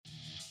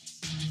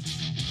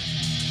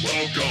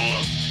Welcome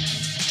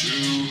to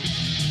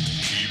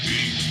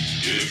Keeping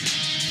It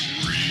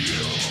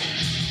Real.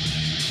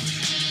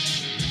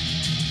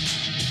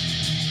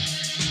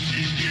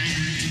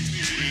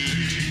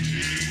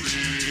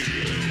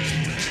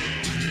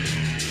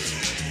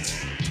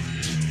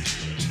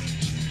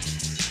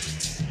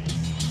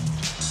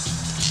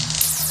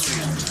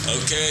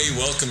 Okay,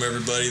 welcome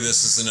everybody.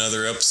 This is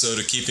another episode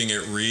of Keeping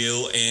It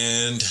Real,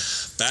 and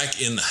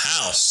back in the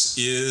house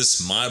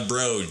is my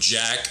bro,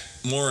 Jack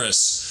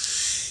Morris.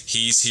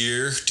 He's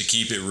here to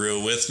keep it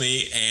real with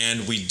me,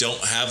 and we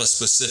don't have a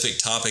specific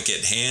topic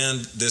at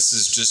hand. This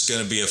is just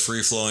going to be a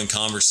free-flowing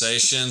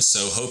conversation,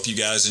 so hope you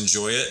guys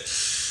enjoy it.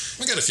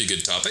 We got a few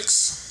good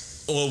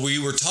topics. Well, we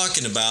were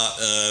talking about,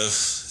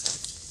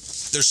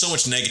 there's so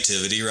much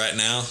negativity right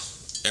now.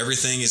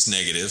 Everything is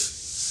negative.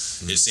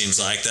 It seems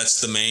like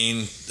that's the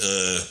main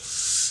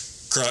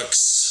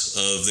crux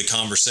of the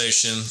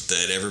conversation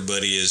that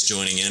everybody is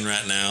joining in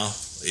right now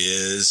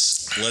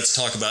is let's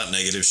talk about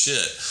negative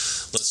shit.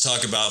 Let's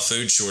talk about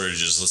food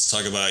shortages. Let's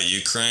talk about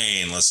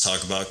Ukraine. Let's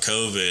talk about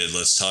COVID.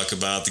 Let's talk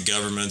about the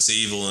government's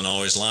evil and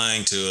always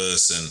lying to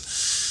us. And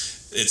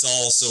it's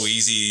all so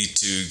easy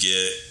to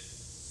get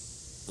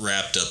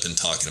wrapped up in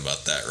talking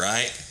about that,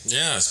 right?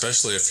 Yeah,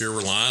 especially if you're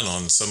relying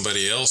on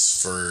somebody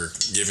else for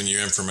giving you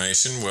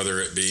information, whether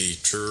it be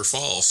true or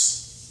false.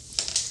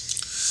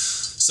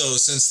 So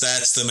since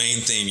that's the main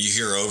theme you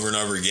hear over and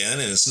over again,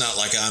 and it's not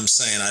like I'm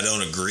saying I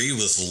don't agree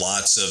with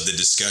lots of the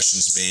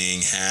discussions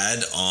being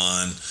had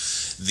on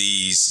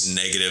these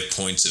negative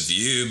points of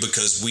view,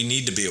 because we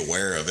need to be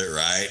aware of it,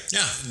 right?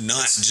 Yeah.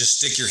 Not just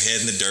stick your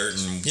head in the dirt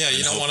and... Yeah,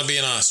 you don't want to be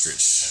an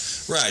ostrich.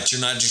 Right,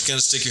 you're not just going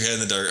to stick your head in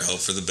the dirt,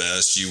 hope for the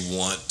best. You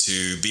want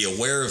to be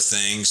aware of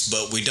things,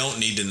 but we don't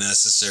need to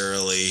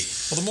necessarily...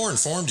 Well, the more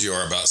informed you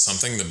are about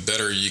something, the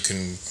better you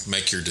can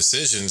make your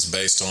decisions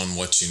based on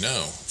what you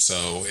know.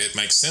 So it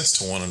makes sense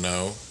to want to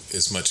know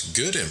as much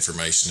good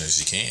information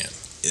as you can.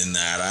 In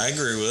that, I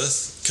agree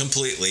with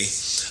completely.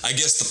 I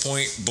guess the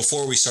point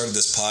before we started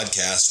this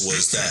podcast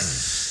was that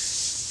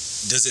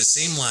does it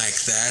seem like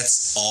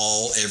that's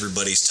all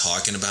everybody's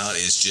talking about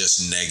is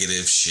just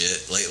negative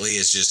shit lately?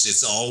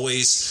 It's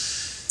always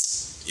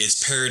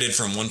parroted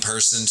from one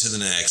person to the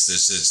next.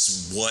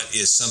 It's what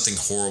is something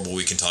horrible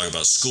we can talk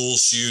about. School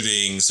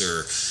shootings,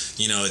 or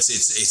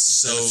it's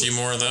so a few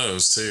more of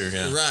those too.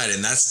 Yeah, right.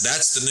 And that's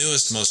the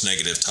newest, most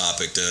negative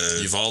topic to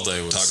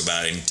Uvalde was talk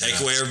about. And take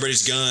away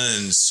everybody's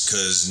guns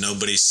because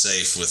nobody's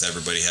safe with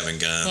everybody having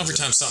guns. Well, every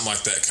time something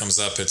like that comes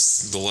up,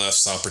 it's the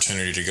left's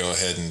opportunity to go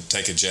ahead and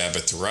take a jab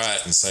at the right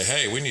and say,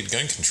 "Hey, we need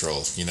gun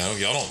control.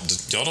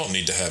 Y'all don't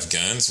need to have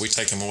guns. We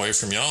take them away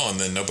from y'all, and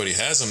then nobody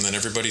has them. Then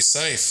everybody's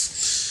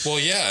safe." Well,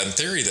 yeah, in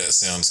theory that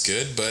sounds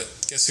good, but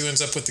guess who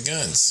ends up with the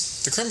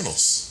guns? The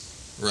criminals.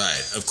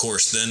 Right. Of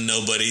course, then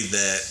nobody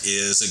that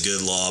is a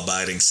good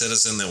law-abiding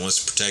citizen that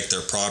wants to protect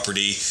their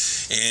property.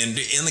 And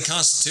in the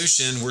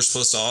Constitution, we're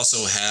supposed to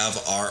also have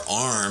our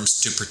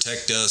arms to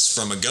protect us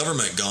from a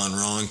government gone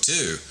wrong,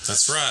 too.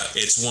 That's right.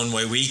 It's one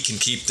way we can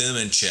keep them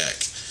in check.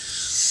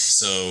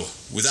 So,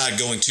 without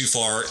going too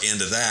far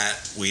into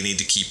that, we need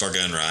to keep our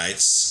gun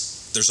rights.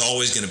 There's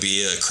always going to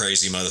be a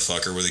crazy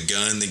motherfucker with a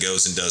gun that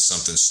goes and does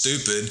something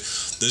stupid.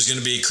 There's going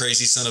to be a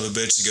crazy son of a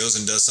bitch that goes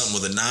and does something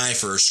with a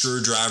knife or a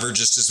screwdriver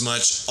just as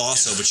much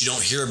also, but you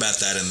don't hear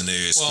about that in the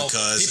news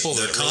because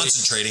they're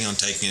concentrating on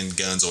taking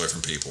guns away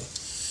from people.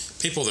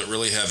 People that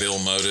really have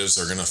ill motives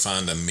are going to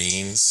find a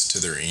means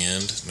to their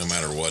end no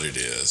matter what it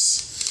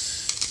is.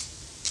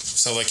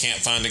 So they can't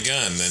find a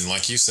gun, then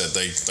like you said,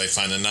 they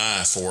find a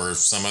knife or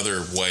some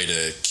other way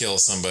to kill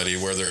somebody,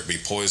 whether it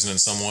be poisoning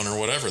someone or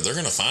whatever. They're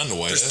going to find a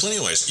way. There's plenty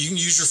of ways. You can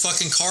use your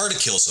fucking car to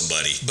kill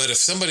somebody. But if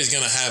somebody's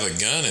going to have a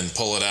gun and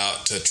pull it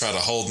out to try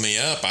to hold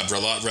me up, I'd a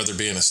lot rather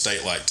be in a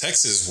state like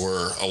Texas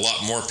where a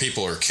lot more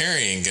people are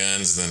carrying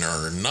guns than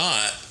are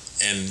not.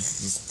 And,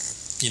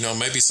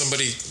 maybe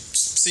somebody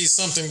sees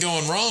something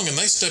going wrong and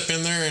they step in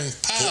there and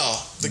pow,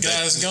 the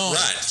guy's gone.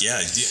 Right, yeah.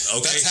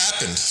 Okay.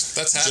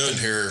 That's happened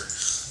here.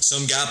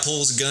 Some guy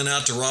pulls a gun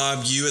out to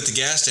rob you at the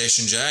gas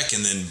station, Jack,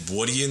 and then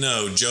what do you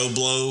know? Joe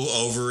Blow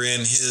over in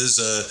his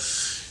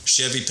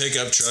Chevy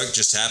pickup truck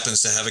just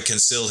happens to have a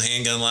concealed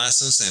handgun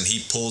license, and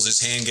he pulls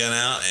his handgun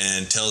out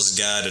and tells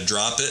the guy to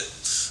drop it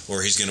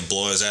or he's going to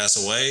blow his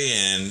ass away,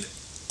 and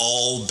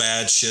all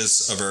bad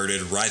shit's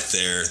averted right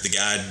there. The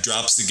guy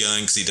drops the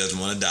gun because he doesn't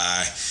want to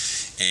die,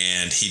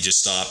 and he just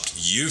stopped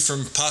you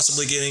from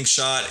possibly getting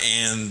shot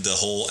and the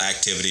whole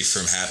activity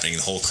from happening,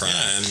 the whole crime.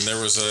 Yeah, and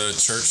there was a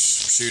church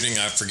shooting,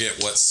 I forget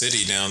what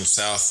city, down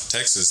South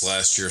Texas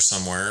last year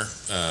somewhere.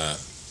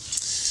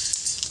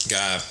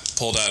 Guy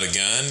pulled out a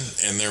gun,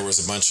 and there was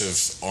a bunch of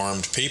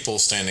armed people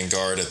standing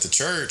guard at the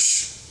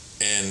church,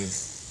 and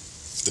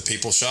the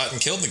people shot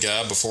and killed the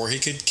guy before he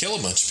could kill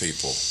a bunch of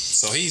people.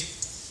 So he,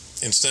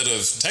 instead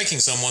of taking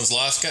someone's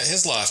life, got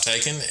his life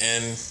taken,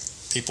 and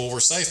people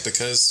were safe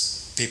because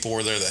people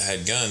were there that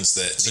had guns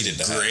that needed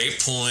to have.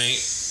 Great point.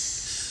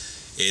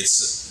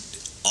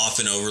 It's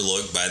often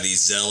overlooked by these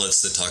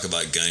zealots that talk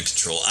about gun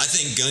control. I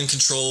think gun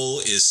control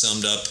is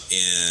summed up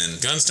in...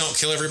 Guns don't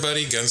kill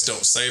everybody. Guns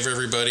don't save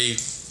everybody.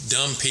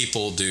 Dumb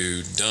people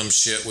do dumb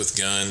shit with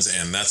guns,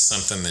 and that's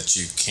something that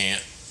you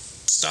can't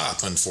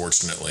stop,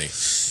 unfortunately.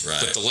 Right.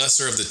 But the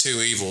lesser of the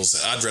two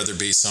evils, I'd rather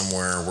be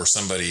somewhere where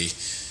somebody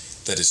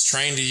that is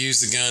trained to use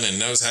the gun and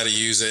knows how to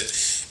use it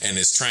and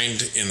is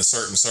trained in a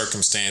certain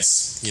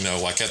circumstance,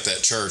 like at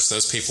that church,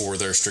 those people were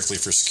there strictly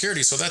for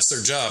security, so that's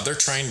their job. They're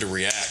trained to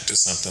react to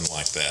something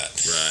like that.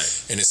 Right.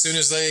 And as soon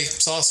as they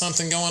saw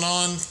something going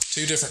on,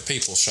 2 different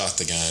people shot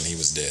the guy and he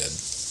was dead.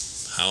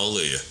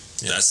 Hallelujah.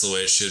 Yeah. That's the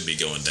way it should be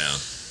going down.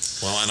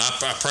 Well, and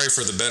I pray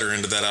for the better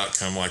end of that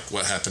outcome, like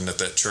what happened at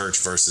that church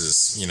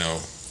versus,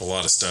 a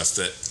lot of stuff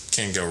that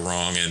can go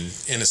wrong and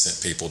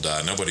innocent people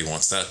die. Nobody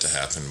wants that to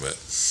happen, but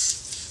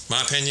my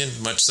opinion,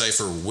 much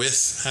safer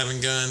with having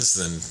guns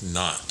than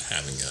not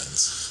having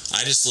guns.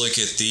 I just look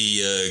at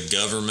the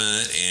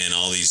government and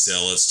all these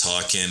zealots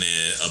talking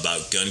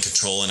about gun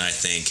control, and I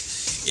think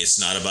it's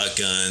not about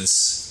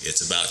guns,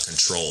 it's about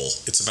control.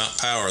 It's about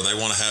power. They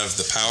want to have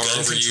the power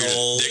gun over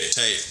control, you to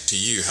dictate to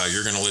you how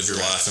you're going to live your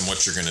life and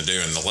what you're going to do.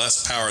 And the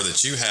less power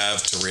that you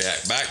have to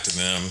react back to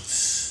them,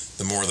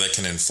 the more they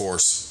can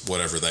enforce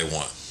whatever they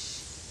want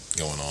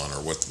going on, or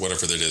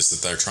whatever it is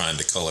that they're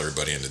trying to cull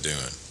everybody into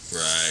doing.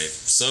 Right.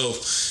 So,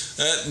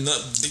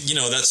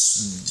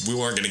 we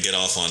weren't going to get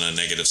off on a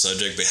negative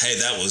subject, but hey,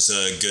 that was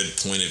a good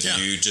point of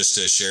view just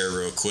to share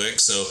real quick.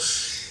 So,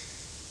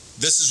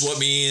 this is what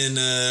me and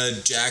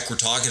Jack were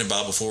talking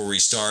about before we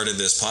started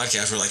this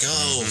podcast. We're like,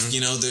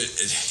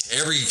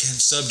 every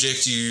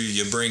subject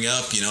you bring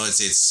up, it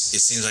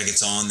seems like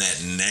it's on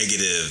that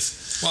negative.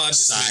 Well, I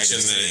just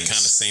mentioned that things. It kind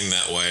of seemed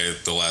that way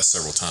the last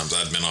several times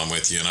I'd been on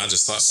with you, and I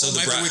just thought,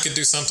 maybe we could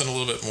do something a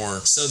little bit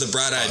more. So the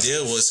bright idea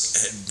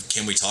was,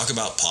 can we talk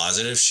about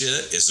positive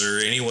shit? Is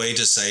there any way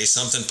to say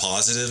something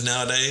positive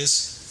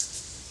nowadays?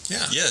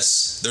 Yeah.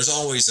 Yes. There's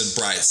always a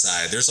bright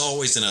side. There's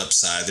always an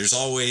upside. There's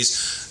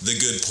always the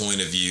good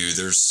point of view.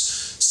 There's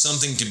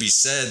something to be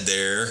said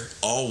there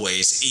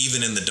always,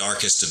 even in the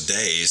darkest of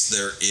days.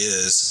 There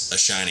is a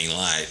shining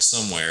light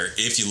somewhere.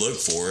 If you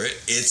look for it,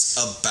 it's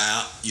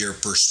about your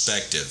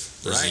perspective.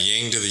 There's a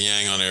yin to the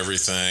yang on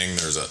everything.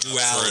 There's a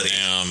duality. For a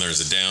down. There's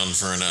a down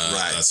for an up.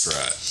 Right. That's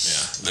right.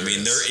 Yeah. There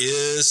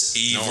is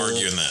evil. No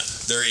arguing that.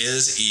 There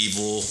is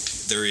evil.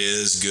 There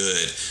is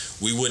good.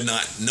 We would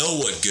not know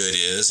what good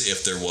is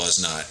if there was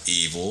not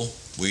evil.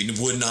 We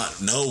would not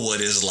know what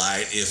is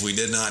light if we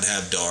did not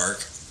have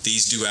dark.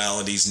 These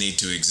dualities need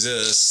to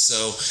exist.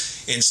 So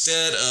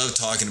instead of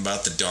talking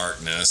about the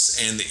darkness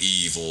and the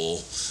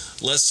evil,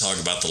 let's talk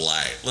about the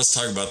light. Let's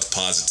talk about the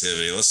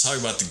positivity. Let's talk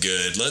about the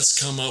good. Let's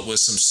come up with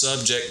some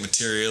subject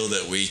material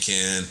that we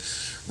can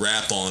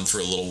wrap on for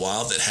a little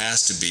while that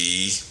has to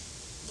be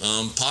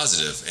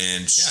positive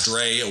and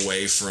stray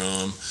away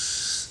from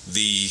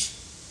the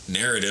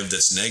narrative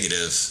that's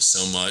negative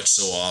so much,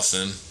 so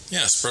often.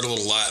 Yeah, spread a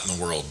little light in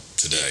the world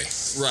today.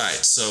 Right.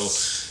 So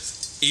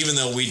even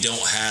though we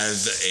don't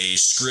have a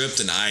script,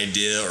 an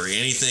idea, or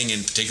anything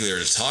in particular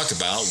to talk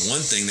about, one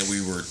thing that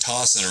we were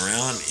tossing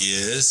around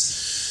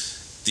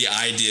is the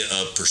idea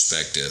of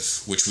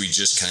perspective, which we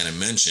just kind of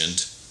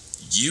mentioned.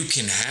 You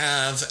can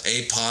have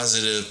a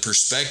positive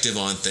perspective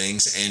on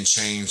things and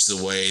change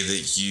the way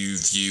that you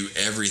view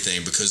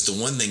everything, because the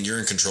one thing you're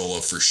in control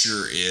of for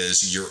sure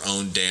is your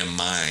own damn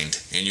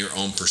mind and your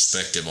own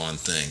perspective on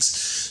things.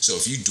 So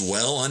if you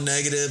dwell on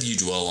negative, you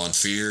dwell on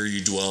fear,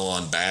 you dwell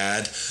on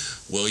bad,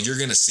 well, you're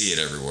going to see it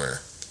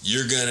everywhere.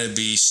 You're going to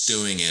be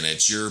stewing in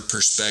it. Your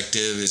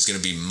perspective is going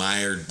to be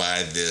mired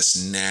by this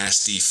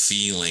nasty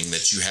feeling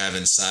that you have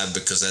inside,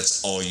 because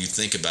that's all you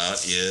think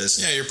about is...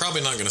 Yeah, you're probably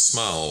not going to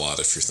smile a lot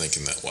if you're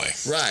thinking that way.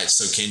 Right.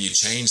 So can you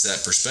change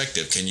that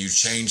perspective? Can you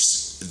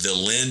change the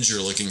lens you're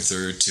looking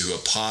through to a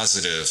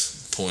positive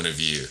point of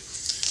view?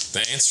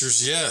 The answer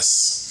is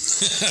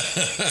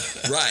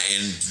yes. Right.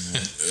 And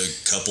a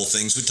couple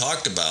things we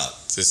talked about.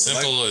 It's as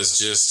simple as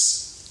just...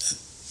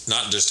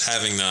 not just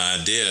having the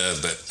idea,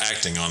 but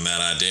acting on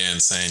that idea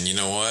and saying, you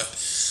know what,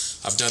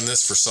 I've done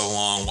this for so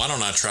long, why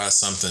don't I try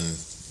something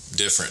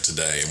different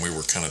today? And we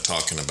were kind of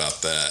talking about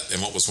that. And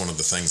what was one of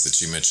the things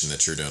that you mentioned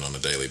that you're doing on a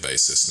daily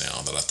basis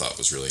now that I thought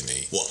was really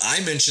neat? Well,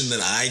 I mentioned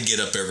that I get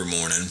up every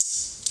morning,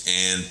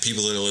 and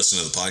people that are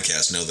listening to the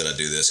podcast know that I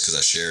do this because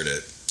I shared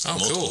it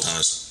multiple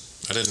times.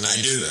 I didn't know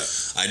you did that.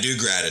 I do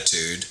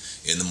gratitude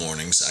in the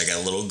mornings. I got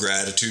a little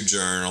gratitude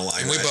journal.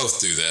 And we both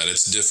do that.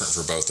 It's different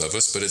for both of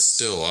us, but it's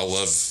still, I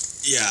love...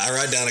 Yeah, I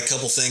write down a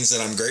couple things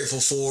that I'm grateful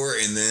for,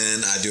 and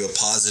then I do a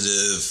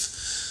positive,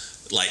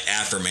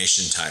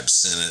 affirmation type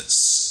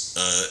sentence.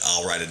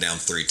 I'll write it down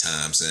 3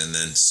 times, and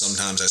then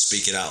sometimes I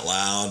speak it out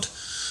loud.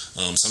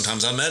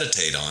 Sometimes I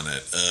meditate on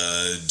it.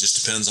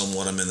 Just depends on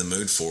what I'm in the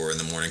mood for in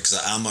the morning, because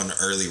I'm an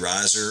early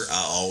riser.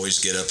 I always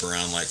get up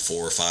around 4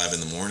 or 5 in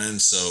the morning,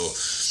 so...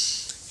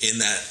 in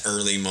that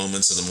early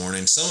moments of the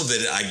morning. Some of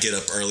it I get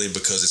up early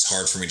because it's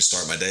hard for me to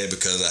start my day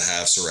because I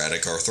have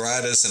psoriatic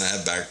arthritis and I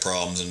have back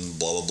problems and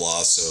blah, blah,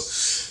 blah. So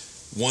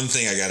one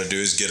thing I got to do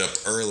is get up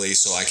early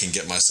so I can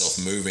get myself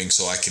moving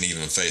so I can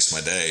even face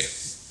my day.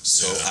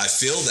 So I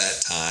fill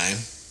that time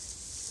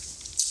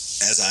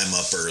as I'm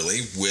up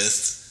early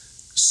with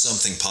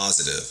something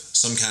positive,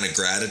 some kind of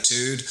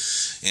gratitude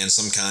and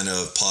some kind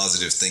of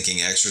positive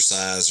thinking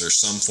exercise or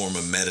some form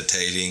of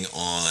meditating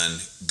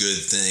on good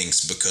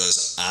things,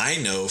 because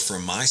I know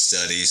from my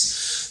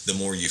studies, the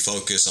more you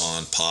focus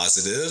on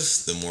positive,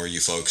 the more you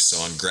focus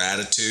on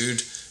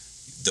gratitude,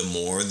 the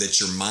more that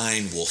your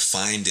mind will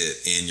find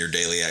it in your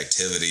daily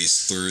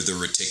activities through the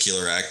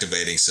reticular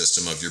activating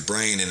system of your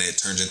brain, and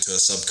it turns into a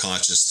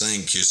subconscious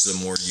thing, because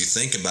the more you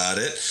think about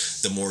it,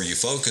 the more you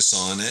focus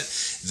on it,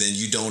 then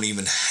you don't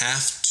even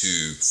have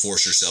to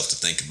force yourself to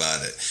think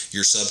about it.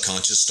 Your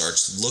subconscious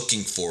starts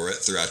looking for it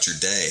throughout your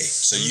day,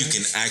 so you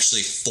can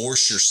actually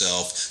force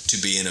yourself to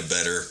be in a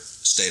better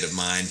state of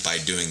mind by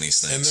doing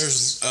these things. And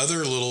there's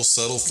other little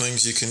subtle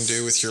things you can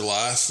do with your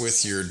life,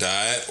 with your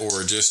diet,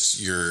 or just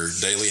your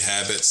daily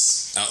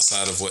habits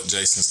outside of what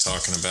Jason's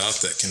talking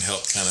about that can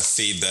help kind of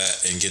feed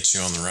that and get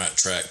you on the right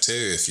track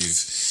too. If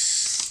you've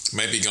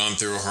maybe gone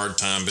through a hard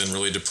time, been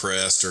really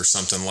depressed or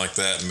something like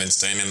that, and been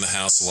staying in the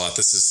house a lot,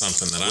 this is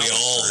something that we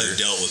all have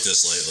dealt with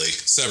this lately.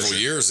 Several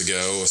years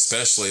ago,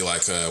 especially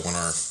like when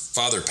our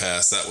father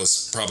passed, that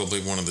was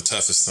probably one of the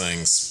toughest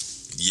things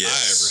I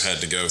ever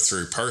had to go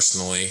through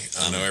personally.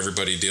 I know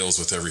everybody deals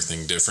with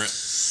everything different.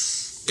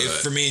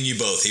 For me and you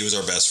both, he was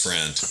our best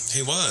friend.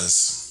 He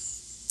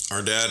was.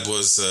 Our dad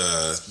was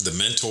the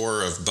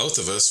mentor of both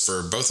of us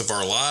for both of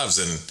our lives,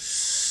 and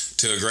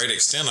to a great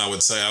extent, I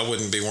would say I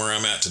wouldn't be where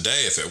I'm at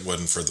today if it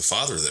wasn't for the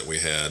father that we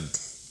had.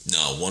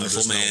 No,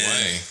 wonderful man. No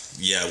way.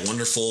 Yeah,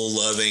 wonderful,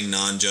 loving,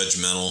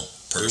 non-judgmental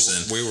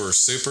person. We were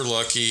super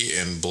lucky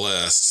and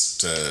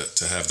blessed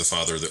to have the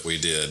father that we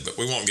did, but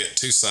we won't get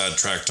too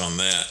sidetracked on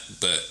that.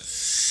 But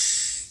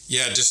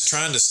yeah, just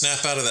trying to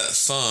snap out of that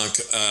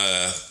funk.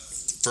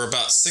 For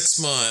about 6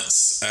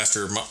 months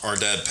after our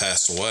dad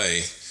passed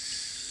away,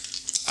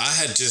 I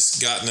had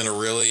just gotten in a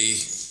really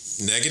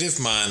negative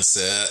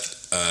mindset.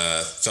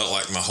 Felt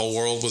like my whole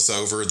world was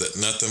over, that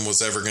nothing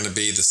was ever going to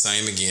be the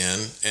same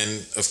again.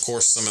 And of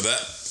course, some of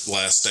that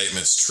last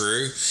statement's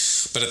true,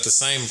 but at the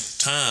same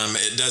time,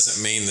 it doesn't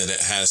mean that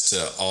it has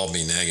to all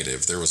be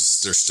negative. There's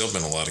still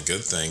been a lot of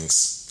good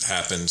things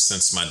happened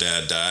since my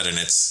dad died, and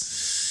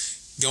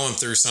it's going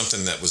through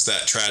something that was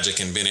that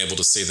tragic and being able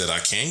to see that I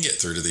can get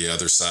through to the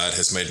other side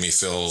has made me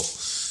feel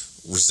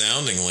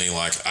resoundingly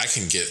like I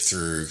can get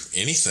through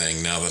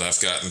anything. Now that I've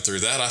gotten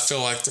through that, I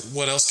feel like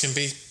what else can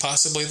be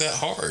possibly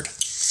that hard?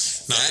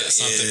 Not that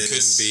something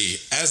couldn't be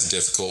as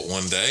difficult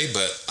one day,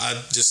 but I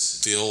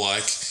just feel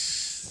like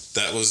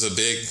that was a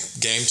big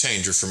game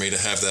changer for me to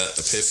have that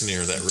epiphany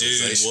or that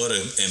realization. Dude, what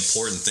an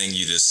important thing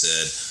you just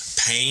said.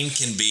 Pain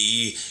can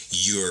be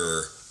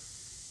your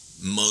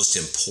most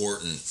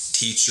important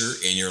teacher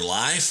in your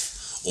life.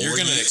 Or you're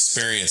going to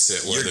experience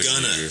it whether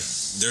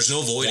there's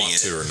no avoiding want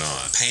it. To or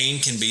not.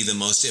 Pain can be the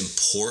most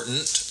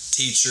important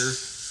teacher.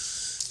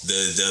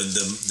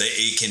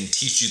 It can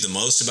teach you the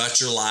most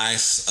about your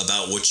life,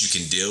 about what you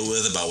can deal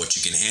with, about what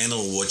you can handle,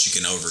 what you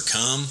can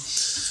overcome.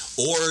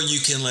 Or you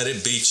can let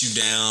it beat you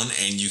down,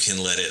 and you can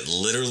let it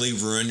literally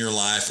ruin your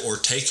life or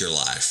take your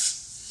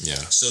life. Yeah.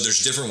 So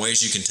there's different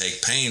ways you can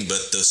take pain,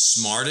 but the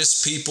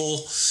smartest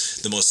people,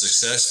 the most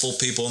successful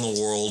people in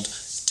the world,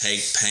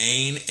 take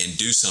pain and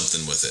do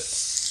something with it,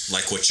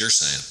 like what you're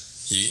saying.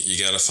 You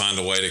got to find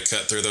a way to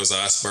cut through those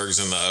icebergs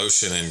in the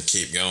ocean and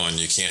keep going.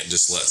 You can't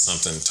just let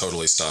something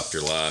totally stop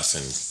your life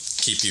and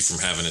keep you from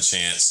having a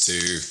chance to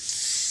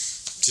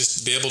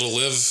just be able to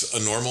live a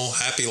normal,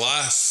 happy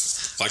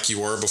life like you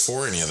were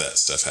before any of that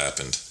stuff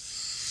happened.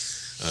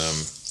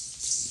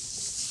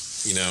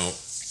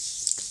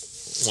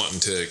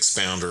 Wanting to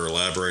expound or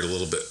elaborate a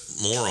little bit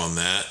more on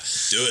that.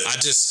 Do it. I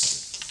just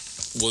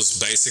was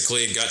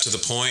basically got to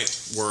the point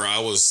where I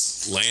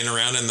was laying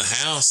around in the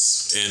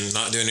house and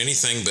not doing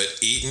anything but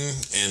eating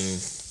and,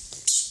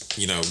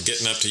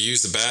 getting up to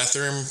use the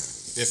bathroom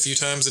a few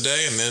times a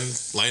day, and then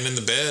laying in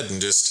the bed and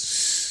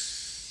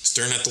just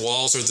staring at the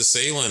walls or the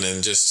ceiling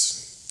and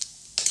just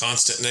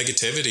constant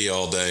negativity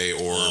all day,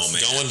 or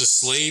going to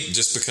sleep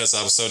just because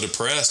I was so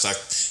depressed I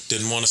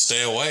didn't want to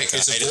stay awake.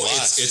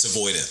 It's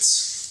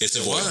avoidance. But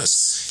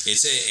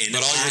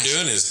all you're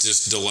doing is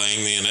just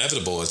delaying the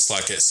inevitable. It's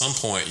like at some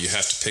point you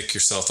have to pick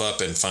yourself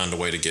up and find a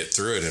way to get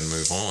through it and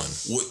move on.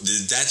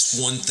 That's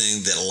one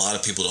thing that a lot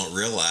of people don't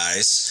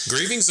realize.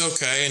 Grieving's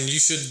okay, and you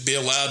should be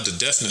allowed to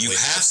definitely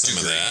have some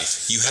of that.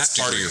 That's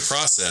part of your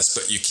process,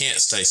 but you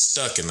can't stay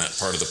stuck in that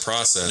part of the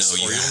process,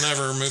 or you'll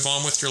never move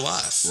on with your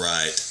life.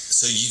 Right.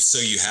 So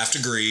you have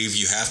to grieve.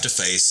 You have to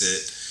face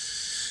it.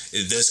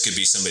 This could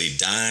be somebody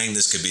dying.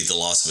 This could be the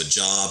loss of a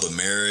job, a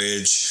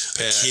marriage,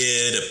 a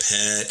kid, a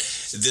pet.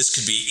 This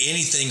could be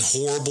anything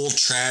horrible,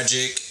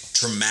 tragic,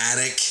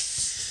 traumatic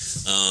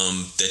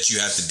that you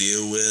have to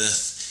deal with.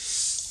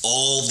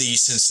 All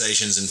these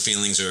sensations and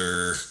feelings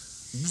are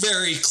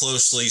very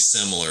closely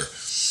similar.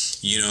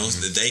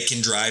 They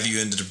can drive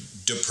you into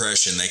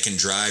depression. They can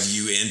drive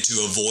you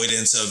into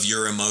avoidance of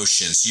your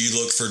emotions. You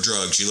look for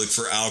drugs. You look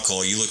for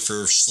alcohol. You look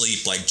for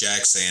sleep, like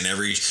Jack's saying.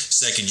 Every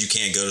second you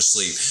can't go to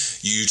sleep,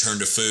 you turn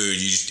to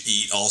food. You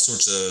eat all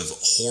sorts of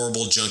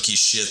horrible, junky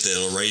shit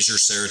that'll raise your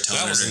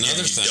serotonin. That was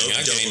another thing.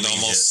 I gained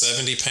almost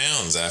hits. 70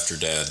 pounds after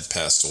Dad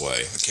passed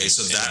away. Okay,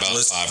 so in that about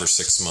was 5 or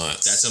 6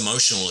 months. That's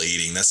emotional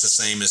eating. That's the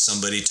same as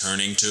somebody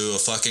turning to a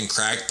fucking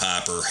crack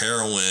pipe or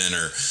heroin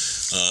or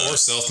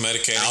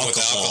self-medicating with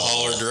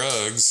alcohol or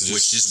drugs.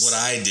 Which is what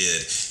I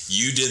did.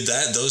 You did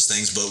those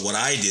things, but what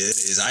I did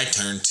is I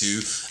turned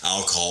to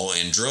alcohol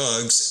and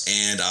drugs,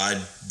 and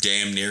I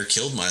damn near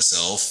killed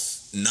myself.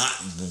 Not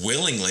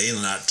willingly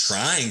and not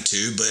trying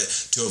to, but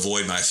to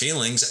avoid my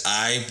feelings.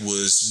 I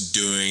was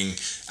doing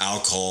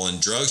alcohol and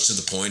drugs to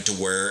the point to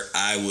where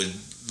I would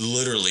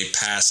literally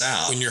pass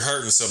out. When you're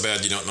hurting so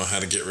bad you don't know how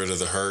to get rid of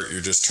the hurt, you're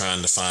just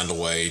trying to find a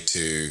way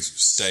to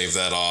stave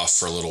that off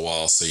for a little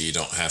while so you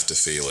don't have to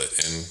feel it.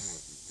 And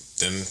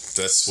then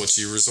that's what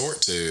you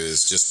resort to,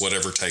 is just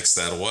whatever takes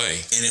that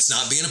away. And it's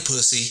not being a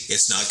pussy.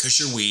 It's not because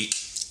you're weak.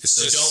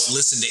 So don't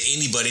listen to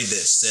anybody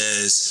that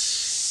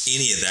says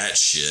any of that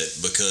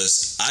shit,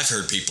 because I've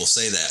heard people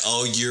say that.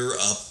 Oh, you're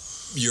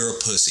a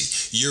pussy.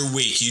 You're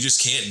weak. You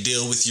just can't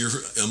deal with your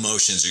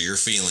emotions or your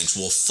feelings.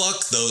 Well,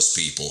 fuck those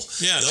people.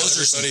 Yeah, those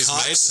are some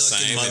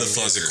cock-sucking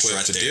motherfuckers equipped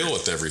right to there. deal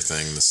with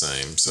everything the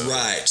same. So.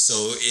 Right.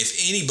 So if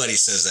anybody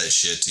says that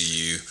shit to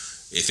you,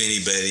 if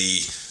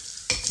anybody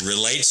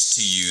relates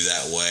to you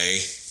that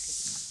way,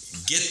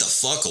 get the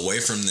fuck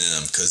away from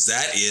them, because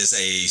that is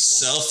a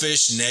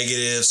selfish,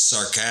 negative,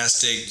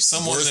 sarcastic,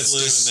 someone worthless,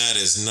 that's doing that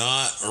is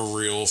not a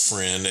real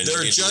friend, and you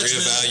need to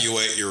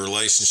reevaluate your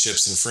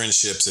relationships and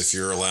friendships if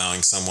you're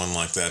allowing someone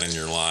like that in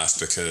your life,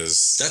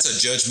 because that's a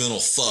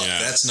judgmental fuck.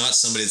 Yeah. That's not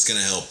somebody that's going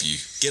to help you.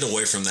 Get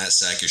away from that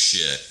sack of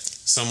shit.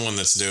 Someone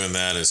that's doing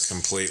that is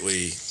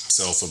completely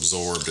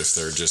self-absorbed if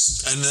they're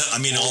just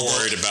all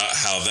worried about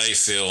how they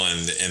feel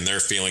and their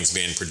feelings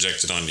being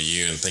projected onto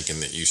you and thinking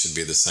that you should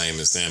be the same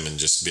as them and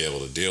just be able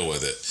to deal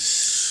with it.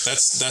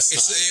 It's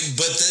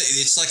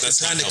like they're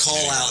trying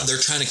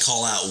to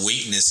call out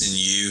weakness in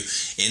you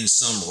in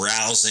some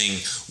rousing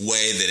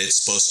way that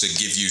it's supposed to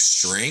give you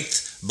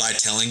strength by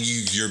telling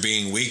you you're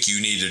being weak.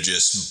 You need to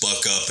just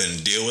buck up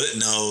and deal with it.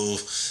 No,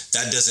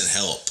 that doesn't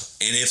help.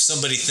 And if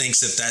somebody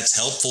thinks that that's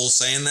helpful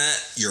saying that,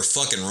 you're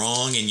fucking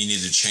wrong, and you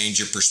need to change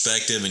your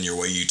perspective and your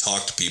way you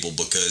talk to people,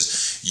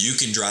 because you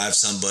can drive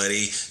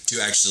somebody to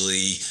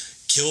actually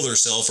kill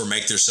themselves or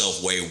make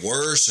themselves way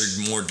worse or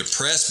more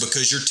depressed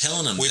because you're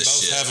telling them this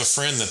shit. We both have a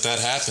friend that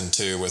happened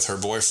to with her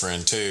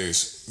boyfriend too.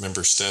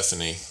 Remember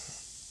Stephanie?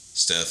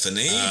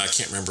 I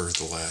can't remember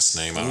the last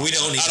name. I don't want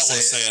to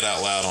say it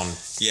out loud on.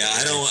 Yeah,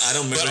 I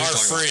don't remember. But our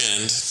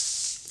friend,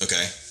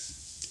 okay,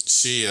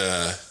 she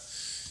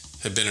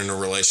had been in a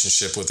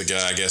relationship with a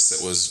guy, I guess,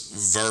 that was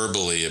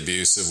verbally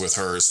abusive with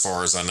her, as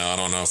far as I know. I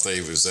don't know if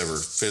they was ever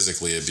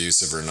physically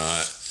abusive or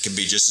not. Could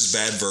be just as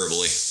bad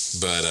verbally.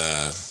 But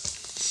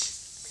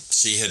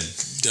she had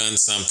done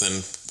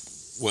something,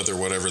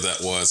 whatever that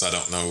was, I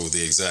don't know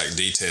the exact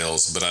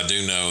details, but I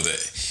do know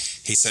that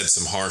he said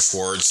some harsh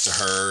words to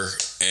her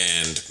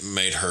and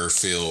made her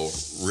feel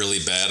really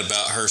bad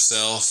about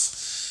herself.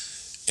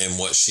 And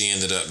what she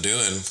ended up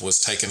doing was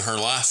taking her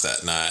life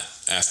that night.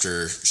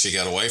 After she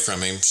got away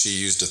from him, she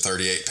used a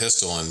 .38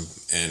 pistol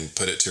and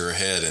put it to her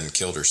head and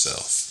killed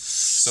herself.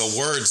 So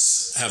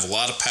words have a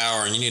lot of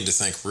power, and you need to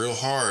think real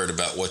hard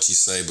about what you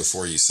say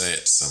before you say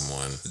it to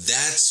someone.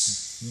 That's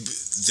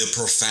the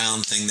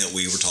profound thing that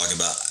we were talking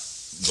about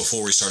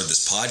before we started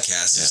this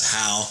podcast, is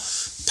how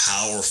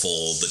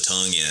powerful the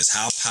tongue is.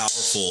 How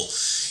powerful,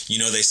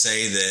 they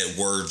say that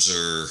words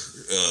are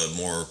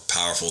more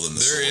powerful than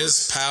the sword. There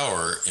is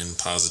power in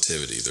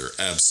positivity. There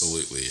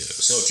absolutely is.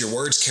 So if your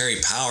words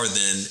carry power,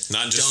 then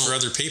not just for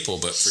other people,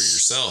 but for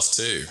yourself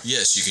too.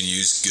 Yes, you can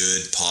use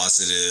good,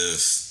 positive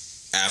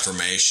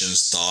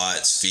affirmations,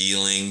 thoughts,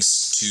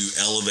 feelings to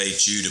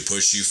elevate you, to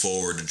push you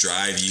forward, to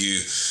drive you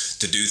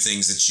to do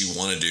things that you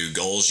want to do,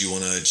 goals you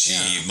want to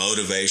achieve,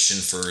 motivation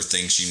for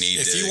things you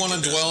need. If you want to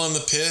dwell in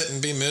the pit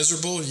and be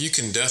miserable, you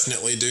can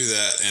definitely do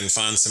that and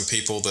find some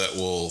people that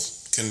will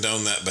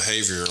condone that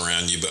behavior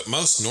around you, but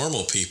most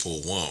normal people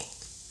won't.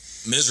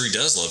 Misery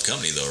does love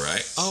company, though,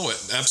 right? Oh,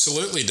 it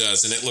absolutely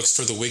does, and it looks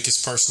for the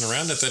weakest person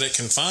around it that it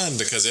can find,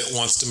 because it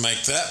wants to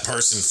make that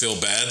person feel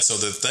bad so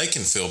that they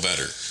can feel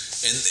better.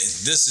 And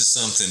this is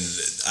something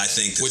that I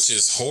think which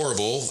is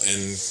horrible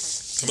and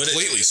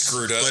completely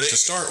screwed up to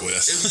start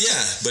with.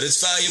 Yeah, but it's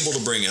valuable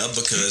to bring up,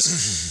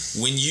 because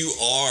when you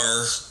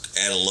are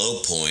at a low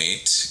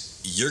point,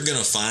 you're going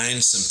to find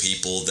some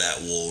people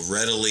that will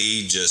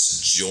readily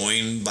just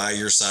join by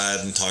your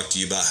side and talk to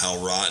you about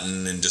how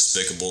rotten and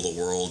despicable the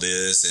world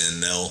is, and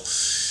they'll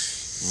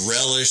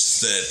relish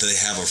that they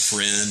have a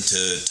friend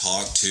to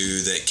talk to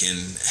that can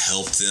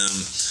help them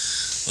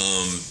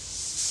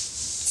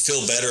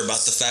feel better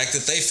about the fact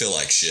that they feel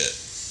like shit.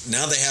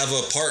 Now they have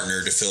a partner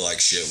to feel like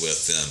shit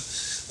with them.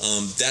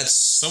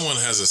 Someone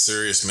has a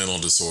serious mental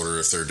disorder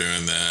if they're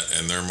doing that,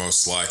 and they're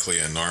most likely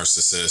a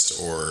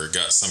narcissist or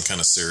got some kind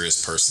of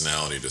serious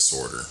personality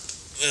disorder.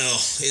 Well,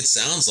 it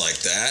sounds like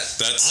that.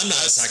 I'm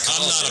not a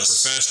psychologist. I'm not a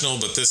professional,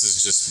 but this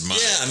is just my...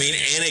 Yeah, I mean,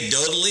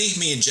 anecdotally,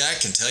 me and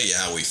Jack can tell you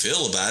how we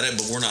feel about it,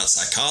 but we're not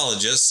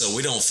psychologists, so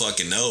we don't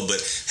fucking know.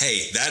 But,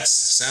 hey, that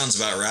sounds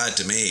about right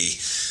to me.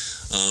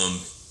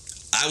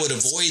 I would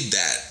avoid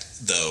that,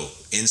 though.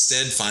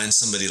 Instead, find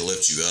somebody to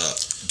lift you up.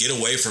 Get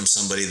away from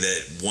somebody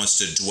that wants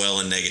to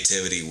dwell in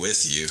negativity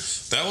with you.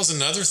 That was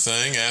another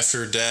thing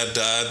after Dad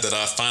died that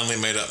I finally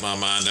made up my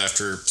mind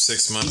after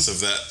 6 months of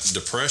that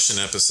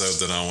depression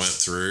episode that I went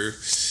through.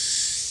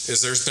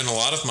 Is there's been a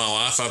lot of my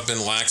life I've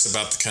been lax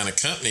about the kind of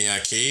company I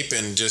keep,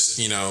 and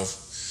just,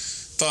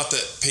 thought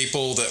that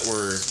people that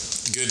were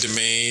good to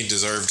me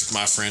deserved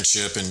my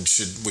friendship and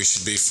we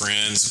should be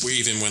friends,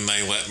 even when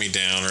they let me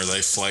down or they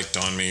flaked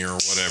on me or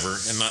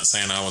whatever. And not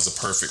saying I was a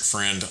perfect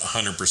friend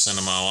 100%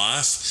 of my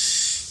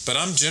life, but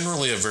I'm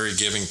generally a very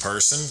giving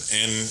person,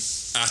 and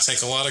I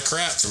take a lot of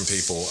crap from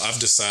people. I've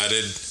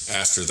decided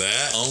after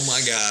that. Oh my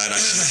God,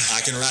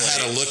 I can relate.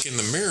 I had a look in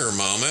the mirror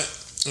moment,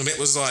 and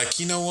it was like,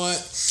 you know what?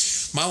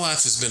 My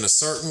life has been a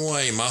certain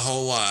way my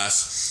whole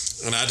life,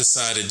 and I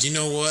decided, you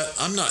know what?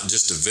 I'm not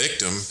just a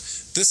victim.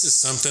 This is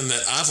something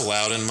that I've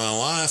allowed in my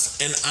life,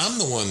 and I'm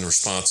the one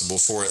responsible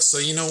for it.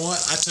 So you know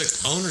what? I took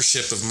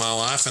ownership of my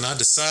life, and I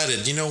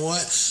decided, you know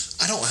what?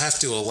 I don't have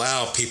to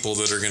allow people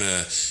that are going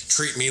to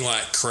treat me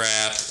like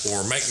crap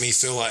or make me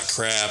feel like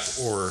crap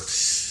or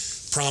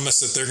promise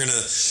that they're going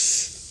to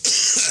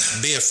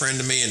be a friend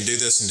to me and do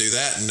this and do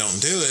that and don't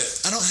do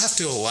it. I don't have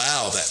to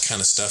allow that kind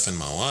of stuff in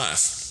my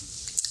life.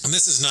 And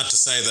this is not to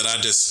say that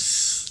I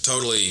just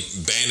totally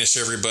banish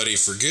everybody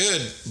for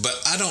good, but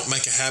I don't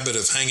make a habit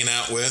of hanging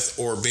out with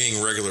or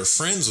being regular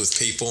friends with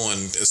people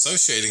and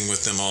associating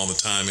with them all the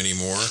time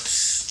anymore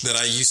that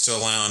I used to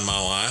allow in my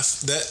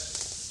life that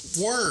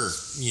were,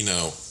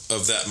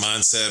 of that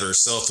mindset or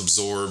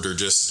self-absorbed or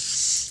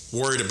just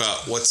worried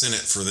about what's in it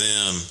for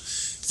them.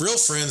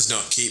 Real friends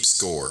don't keep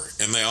score,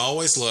 and they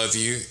always love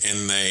you,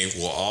 and they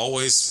will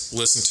always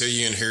listen to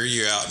you and hear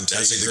you out and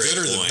tell you the good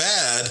or the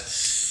bad,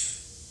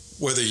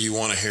 whether you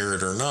want to hear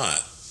it or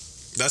not.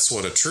 That's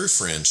what a true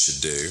friend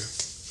should do.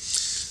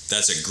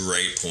 That's a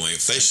great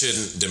point. They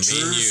shouldn't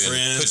demean you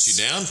and put you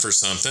down for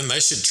something. They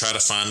should try to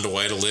find a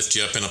way to lift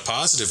you up in a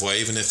positive way,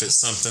 even if it's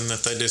something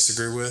that they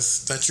disagree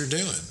with that you're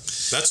doing.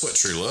 That's what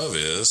true love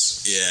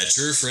is. Yeah,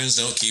 true friends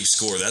don't keep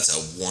score. That's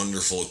a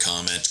wonderful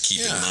comment to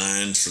keep in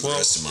mind for the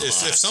rest of my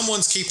life. If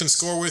someone's keeping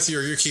score with you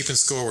or you're keeping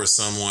score with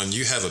someone,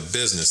 you have a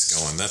business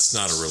going. That's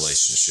not a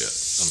relationship.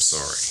 I'm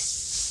sorry.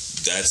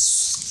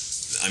 That's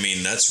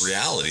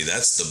reality.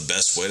 That's the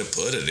best way to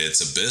put it.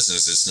 It's a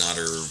business. It's not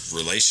a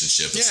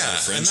relationship. It's not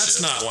a friendship. And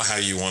that's not how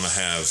you want to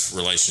have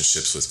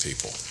relationships with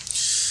people.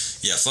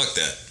 Yeah, fuck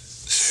that.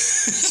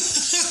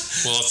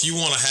 Well, if you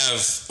want to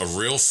have a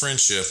real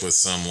friendship with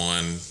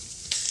someone,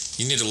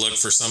 you need to look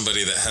for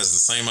somebody that has the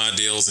same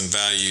ideals and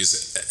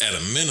values at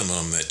a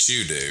minimum that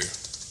you do.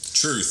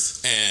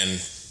 Truth.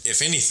 And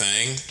if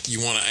anything,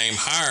 you want to aim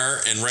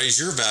higher and raise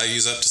your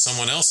values up to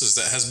someone else's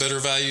that has better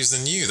values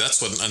than you. That's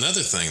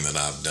another thing that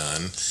I've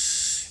done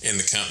in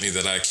the company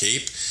that I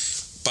keep,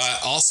 by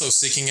also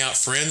seeking out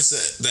friends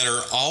that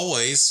are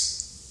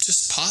always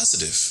just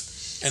positive.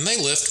 And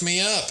they lift me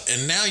up.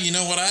 And now you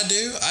know what I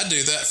do? I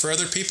do that for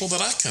other people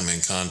that I come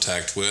in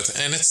contact with.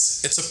 And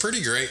it's a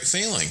pretty great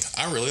feeling.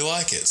 I really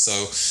like it.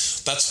 So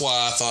that's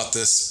why I thought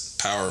this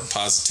power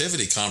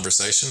positivity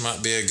conversation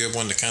might be a good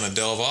one to kind of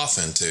delve off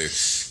into,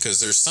 because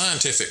there's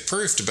scientific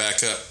proof to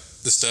back up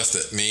the stuff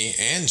that me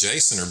and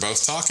Jason are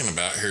both talking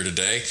about here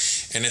today.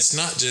 And it's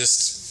not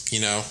just,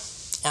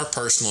 our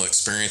personal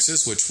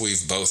experiences, which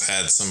we've both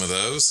had some of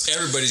those.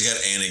 Everybody's got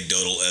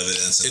anecdotal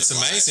evidence. It's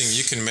amazing.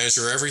 You can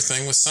measure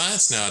everything with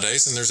science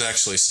nowadays, and there's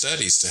actually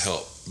studies to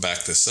help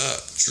back this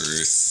up.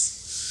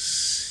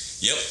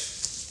 Truth. Yep.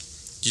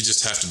 You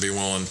just have to be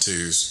willing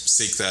to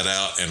seek that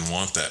out and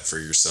want that for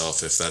yourself.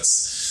 If that's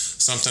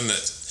something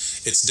that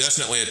it's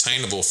definitely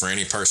attainable for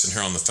any person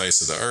here on the face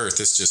of the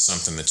earth, it's just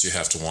something that you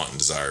have to want and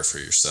desire for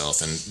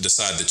yourself and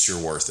decide that you're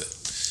worth it.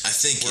 I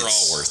think we're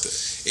all worth it.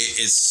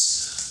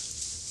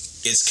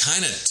 It's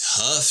kind of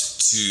tough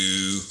to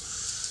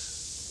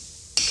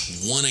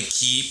want to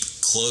keep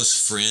close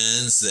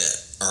friends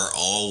that are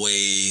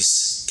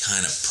always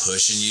kind of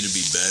pushing you to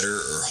be better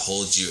or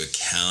hold you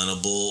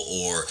accountable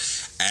or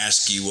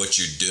ask you what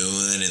you're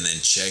doing and then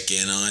check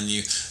in on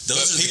you.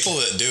 Those are people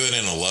that do it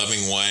in a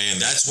loving way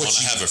and that's want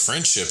to have a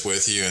friendship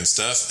with you and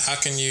stuff. How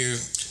can you?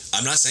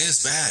 I'm not saying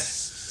it's bad.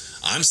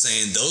 I'm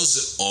saying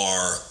those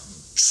are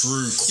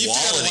true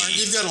quality.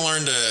 You've got to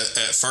learn to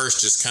at first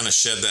just kind of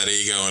shed that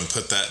ego and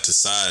put that to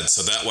side,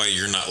 so that way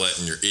you're not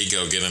letting your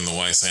ego get in the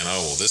way saying,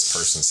 oh well, this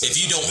person says. If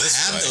you don't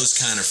have those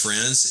kind of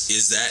friends,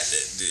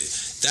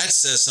 that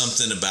says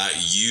something about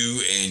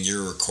you and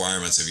your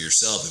requirements of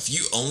yourself. If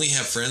you only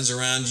have friends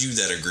around you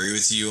that agree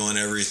with you on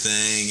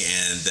everything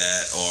and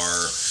that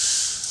are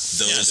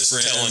those just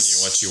friends telling you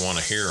what you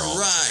want to hear all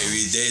right,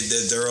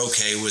 they're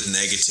okay with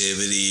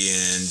negativity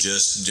and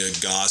just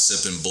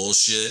gossip and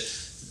bullshit,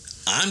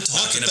 I'm Not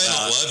talking that they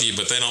about. don't love you,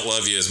 but they don't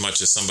love you as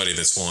much as somebody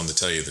that's willing to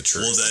tell you the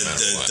truth. Well, no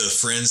matter what. the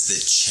friends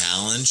that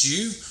challenge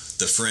you,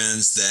 the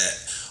friends that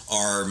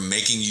are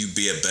making you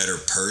be a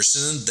better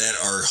person, that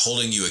are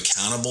holding you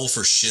accountable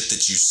for shit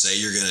that you say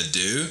you're going to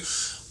do.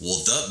 Well,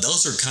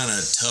 those are kind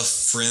of tough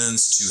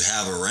friends to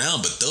have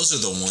around, but those are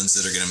the ones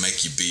that are going to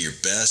make you be your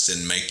best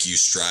and make you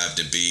strive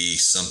to be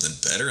something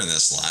better in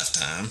this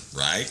lifetime,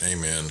 right?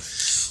 Amen.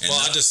 And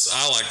Well,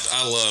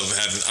 I love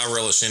having, I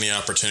relish any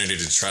opportunity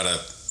to try to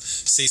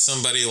see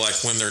somebody like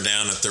when they're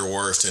down at their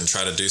worst and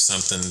try to do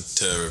something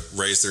to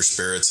raise their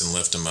spirits and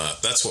lift them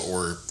up. That's what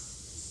we're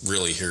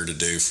really here to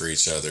do for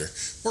each other.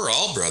 We're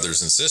all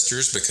brothers and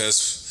sisters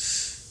because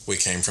we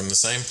came from the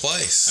same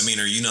place. I mean,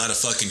 are you not a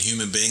fucking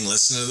human being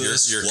listening to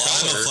this? Your well,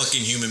 I'm a color-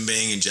 fucking human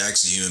being, and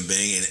Jack's a human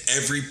being, and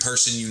every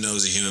person you know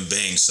is a human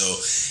being. So,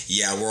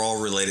 yeah, we're all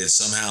related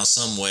somehow,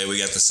 some way. We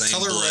got the same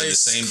color, blood,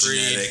 race, the same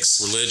creed,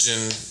 genetics. religion,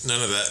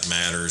 none of that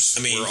matters.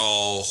 I mean- we're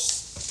all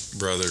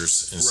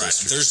brothers and Right.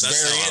 sisters.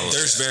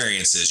 There's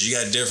variances. You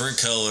got different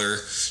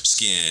color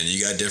skin.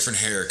 You got different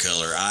hair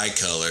color, eye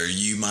color.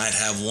 You might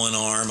have one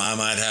arm. I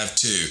might have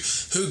two.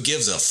 Who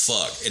gives a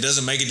fuck? It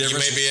doesn't make a You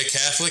difference. may be a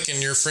Catholic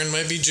and your friend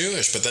may be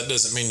Jewish, but that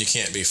doesn't mean you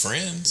can't be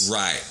friends.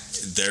 Right.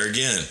 There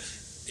again,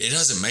 it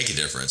doesn't make a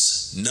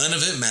difference. None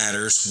of it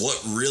matters. What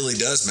really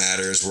does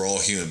matter is we're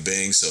all human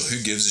beings, so who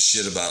gives a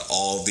shit about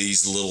all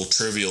these little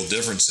trivial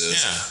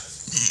differences? Yeah.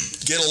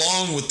 Get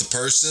along with the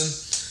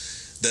person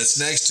that's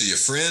next to you,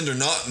 friend or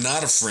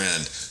not a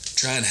friend.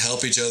 Try and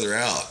help each other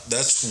out.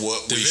 That's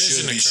what we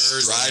should Division be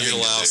occurs when striving you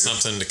allow to do.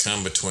 something to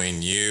come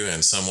between you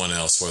and someone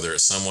else, whether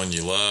it's someone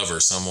you love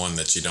or someone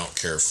that you don't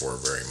care for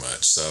very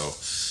much. So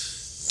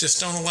just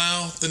don't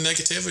allow the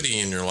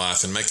negativity in your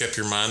life and make up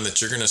your mind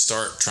that you're going to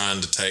start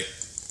trying to take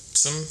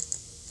some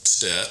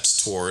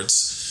steps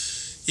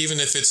towards, even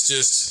if it's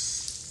just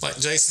like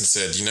Jason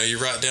said, you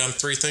write down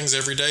 3 things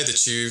every day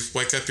that you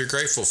wake up you're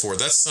grateful for.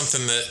 That's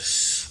something that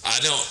I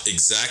don't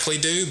exactly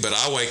do, but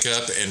I wake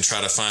up and try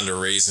to find a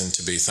reason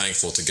to be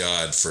thankful to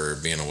God for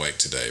being awake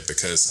today,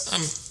 because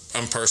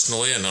I'm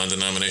personally a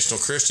non-denominational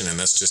Christian, and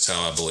that's just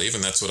how I believe,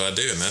 and that's what I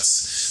do, and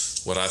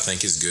that's what I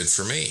think is good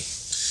for me.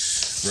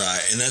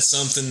 Right, and that's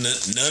something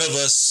that none of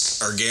us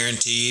are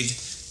guaranteed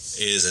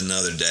is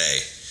another day.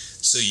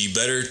 So you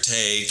better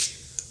take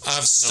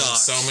I've known stock.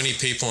 so many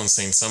people and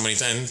seen so many,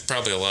 and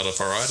probably a lot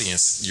of our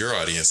audience, your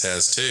audience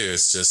has too.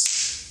 It's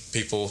just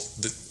people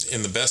that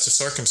in the best of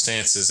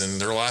circumstances and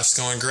their life's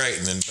going great,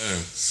 and then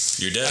boom.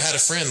 You're dead. I had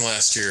a friend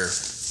last year.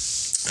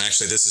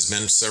 Actually, this has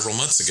been several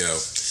months ago.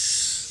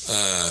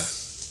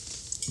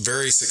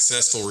 Very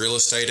successful real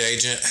estate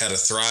agent, had a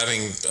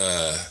thriving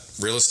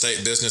real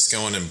estate business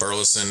going in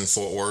Burleson,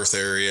 Fort Worth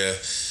area,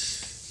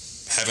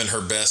 having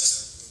her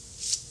best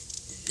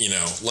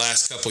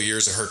last couple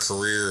years of her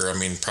career. I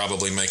mean,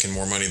 probably making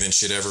more money than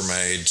she'd ever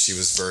made. She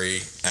was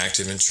very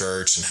active in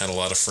church and had a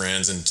lot of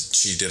friends, and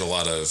she did a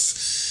lot of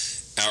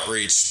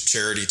outreach,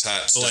 charity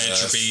type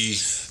Philanthropy.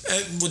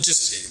 stuff. Well,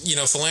 just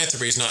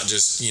philanthropy is not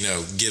just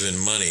giving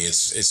money.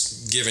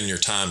 It's giving your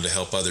time to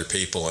help other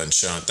people and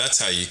show. That's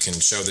how you can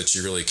show that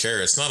you really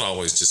care. It's not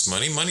always just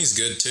money. Money's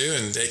good too,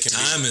 and it can.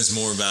 Time is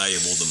more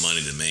valuable than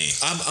money to me.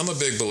 I'm a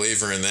big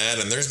believer in that,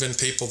 and there's been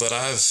people that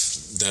I've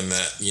done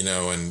that,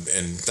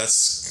 and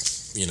that's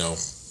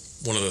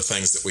one of the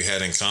things that we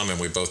had in common.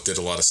 We both did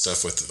a lot of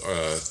stuff with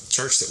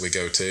church that we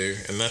go to,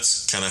 and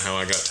that's kind of how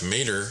I got to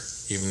meet her.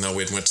 Even though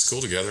we'd went to school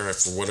together, I,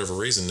 for whatever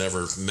reason,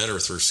 never met her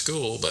through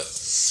school. But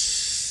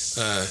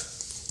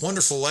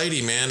wonderful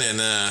lady, man, and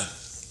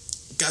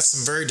got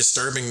some very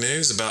disturbing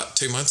news. About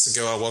 2 months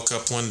ago, I woke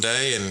up one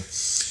day and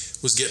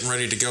was getting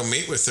ready to go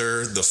meet with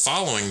her the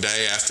following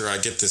day after I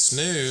get this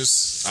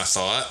news, I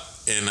thought,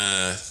 and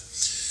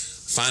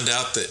find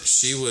out that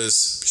she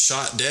was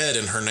shot dead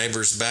in her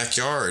neighbor's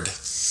backyard.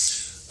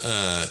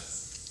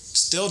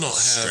 Still don't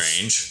have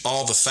Strange.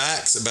 all the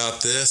facts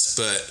about this,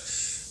 but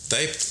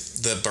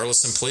the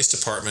Burleson Police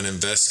Department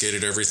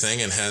investigated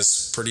everything and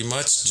has pretty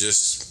much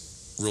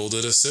just ruled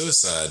it a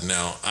suicide.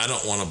 Now, I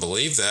don't want to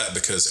believe that,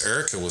 because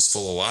Erica was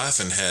full of life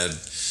and had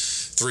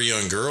 3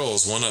 young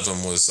girls. One of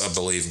them was, I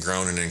believe,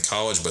 grown and in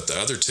college, but the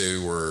other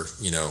 2 were,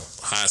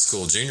 high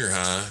school, junior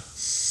high.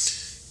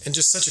 And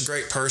just such a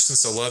great person,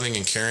 so loving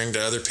and caring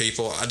to other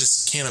people. I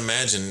just can't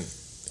imagine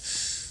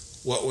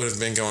what would have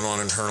been going on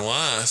in her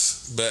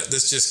life. But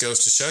this just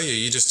goes to show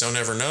you just don't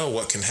ever know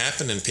what can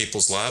happen in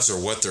people's lives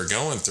or what they're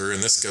going through.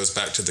 And this goes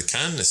back to the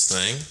kindness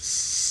thing.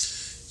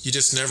 You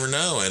just never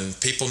know. And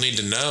people need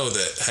to know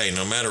that, hey,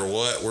 no matter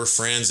what, we're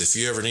friends. If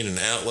you ever need an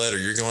outlet or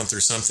you're going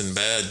through something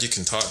bad, you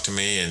can talk to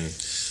me and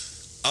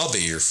I'll be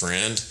your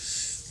friend.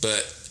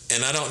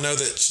 And I don't know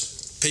that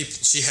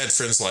she had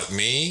friends like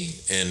me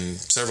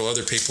and several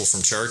other people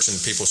from church and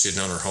people she'd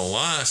known her whole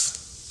life.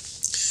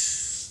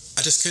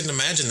 I just couldn't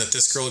imagine that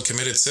this girl had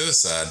committed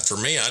suicide. For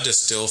me, I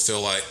just still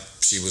feel like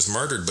she was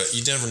murdered, but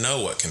you never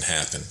know what can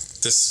happen.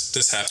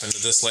 This happened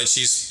to this lady.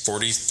 She's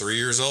 43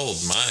 years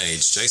old, my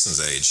age, Jason's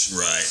age.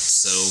 Right.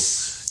 So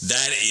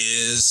that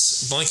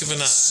is Blink of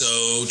an eye.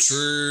 so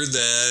true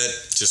that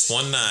Just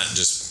one night,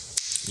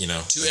 just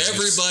To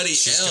everybody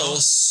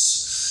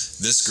else,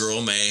 this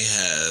girl may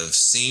have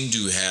seemed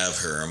to have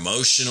her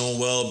emotional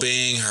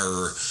well-being,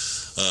 her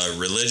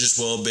religious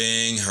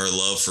well-being, her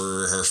love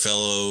for her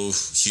fellow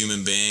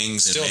human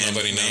beings, still and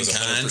nobody knows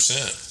mankind.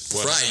 100%.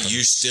 What Right, happened.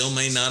 you still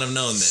may not have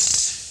known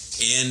that.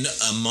 In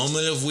a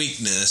moment of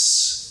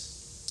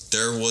weakness,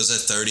 there was a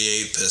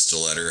 .38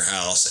 pistol at her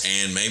house,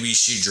 and maybe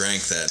she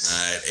drank that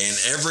night, and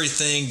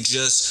everything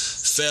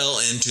just fell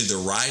into the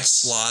right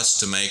slots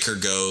to make her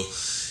go,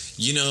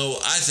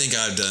 I think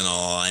I've done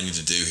all I need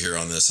to do here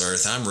on this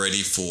earth. I'm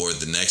ready for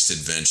the next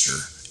adventure.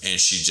 And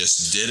she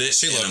just did it.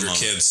 She in loved a her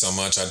moment. kids so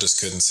much, I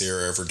just couldn't see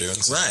her ever doing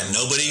something.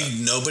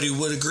 Right. Nobody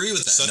would agree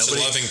with that. Such a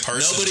loving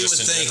person, Nobody just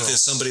would in think general. that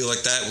somebody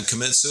like that would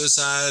commit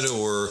suicide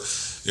or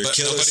But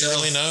kill nobody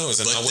herself. really knows,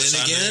 and but I wish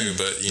then I again, knew,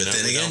 but, you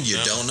you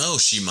don't know.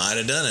 She might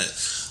have done it.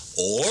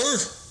 Or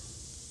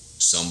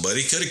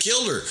somebody could have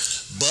killed her.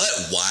 But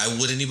why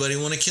would anybody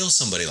want to kill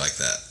somebody like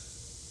that?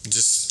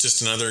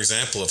 Just another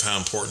example of how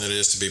important it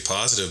is to be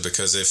positive,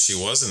 because if she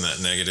was in that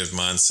negative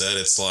mindset,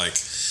 it's like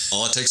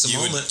All it takes a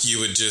moment. you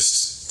would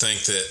just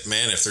think that,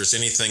 man, if there's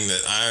anything that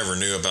I ever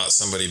knew about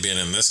somebody being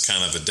in this kind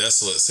of a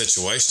desolate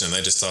situation and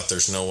they just thought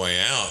there's no way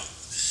out,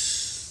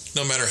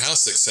 no matter how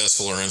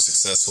successful or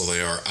unsuccessful they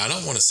are, I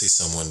don't want to see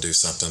someone do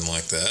something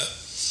like that.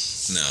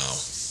 No.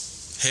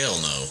 Hell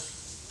no.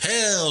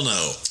 Hell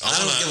no. I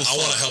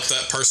want to help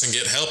that person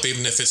get help,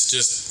 even if it's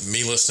just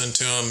me listening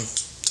to them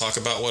talk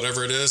about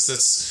whatever it is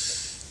that's,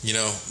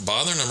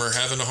 bothering them or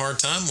having a hard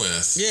time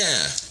with.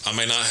 Yeah. I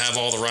may not have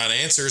all the right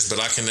answers, but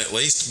I can at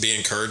least be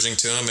encouraging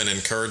to them and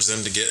encourage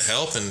them to get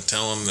help and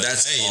tell them that,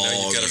 That's hey, all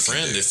you've got a you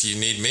can friend. do. If you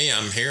need me,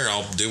 I'm here.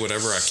 I'll do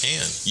whatever I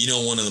can.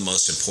 One of the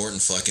most important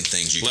fucking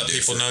things you Let can do.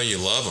 people know you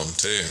love them,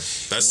 too.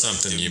 That's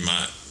something you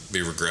might be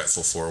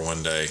regretful for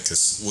one day.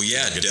 Well,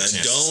 yeah,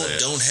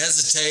 don't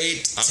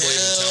hesitate. I believe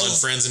in telling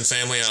friends and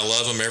family I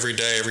love them every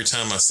day, every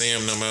time I see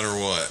them, no matter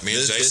what. Me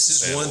and Jason This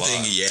say is it one a lot.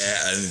 thing,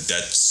 yeah, and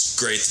that's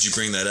great that you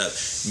bring that up.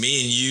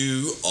 Me and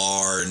you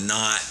are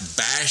not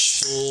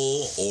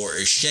bashful or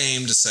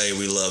ashamed to say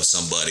we love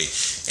somebody.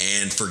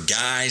 And for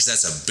guys,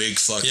 that's a big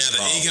fucking Yeah,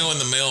 the problem. ego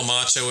and the male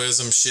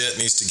machoism shit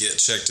needs to get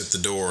checked at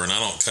the door. And I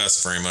don't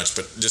cuss very much,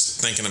 but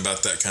just thinking about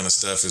that kind of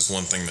stuff is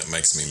one thing that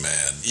makes me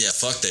mad. Yeah,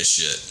 fuck that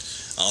shit.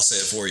 I'll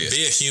say it for you.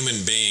 Be a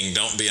human being.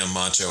 Don't be a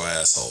macho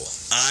asshole.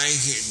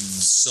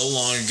 So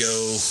long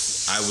ago,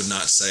 I would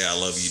not say I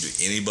love you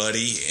to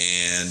anybody,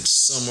 and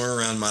somewhere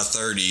around my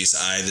 30s,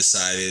 I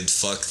decided,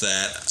 fuck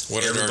that.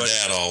 What did our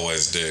dad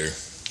always do?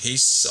 He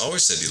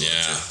always said he loved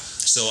Yeah. you.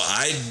 So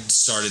I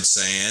started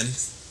saying,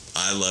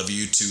 I love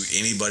you to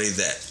anybody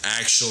that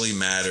actually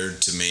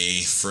mattered to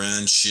me.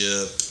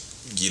 Friendship,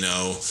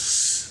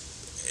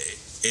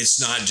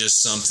 it's not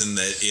just something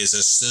that is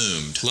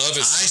assumed. Love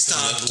is I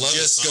stopped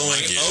just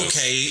going,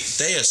 okay,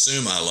 they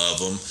assume I love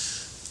them.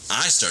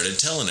 I started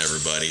telling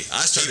everybody.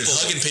 I started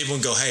hugging people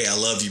and go, hey, I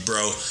love you,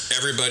 bro.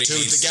 Everybody To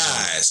needs the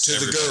guys,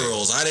 to the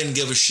girls. I didn't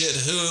give a shit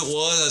who it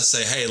was. I'd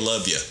say, hey,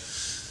 love you.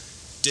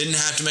 Didn't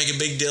have to make a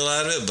big deal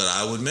out of it, but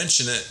I would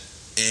mention it.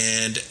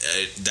 And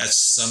that's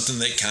something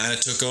that kind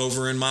of took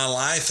over in my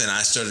life, and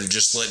I started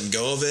just letting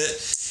go of it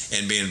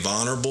and being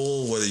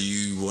vulnerable, whether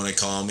you want to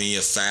call me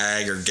a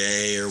fag or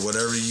gay or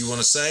whatever you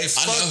want to say.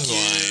 I know who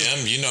I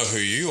am. You know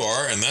who you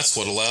are, and that's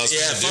what allows me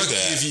to do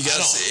that. If you got,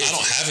 I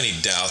don't have any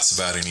doubts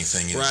about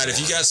anything anymore. Right, if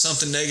you got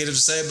something negative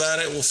to say about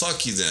it, well,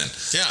 fuck you then.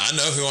 Yeah, I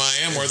know who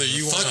I am, whether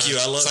you want to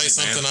say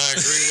something I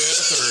agree with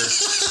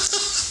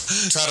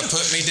or try to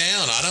put me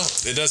down.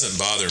 It doesn't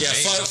bother me. Yeah,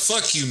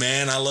 fuck you,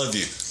 man. I love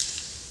you.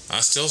 I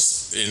still,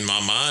 in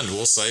my mind,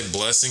 will say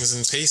blessings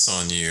and peace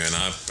on you, and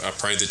I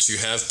pray that you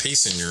have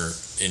peace in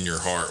your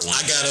heart.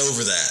 I got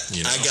over that.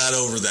 I got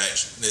over that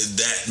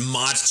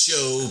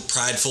macho,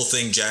 prideful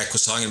thing Jack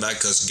was talking about,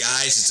 because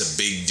guys, it's a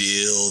big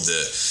deal.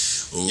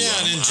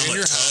 And in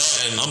junior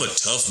high, I'm a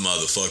tough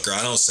motherfucker.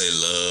 I don't say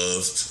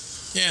love.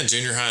 Yeah, in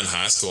junior high and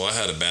high school, I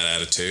had a bad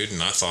attitude,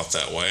 and I thought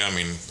that way. I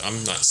mean,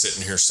 I'm not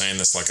sitting here saying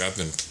this like I've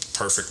been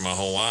perfect my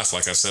whole life,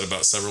 like I've said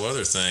about several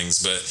other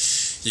things, but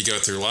you go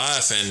through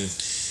life, and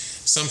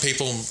some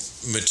people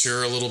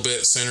mature a little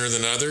bit sooner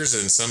than others,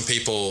 and some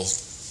people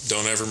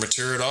don't ever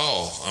mature at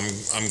all.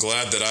 I'm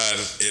glad that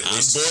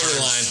I'm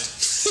borderline.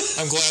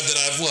 I'm glad that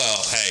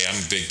I'm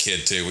a big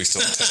kid too. We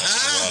still have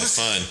a lot of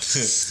fun.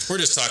 We're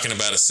just talking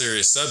about a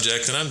serious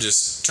subject, and I'm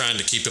just trying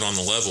to keep it on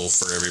the level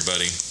for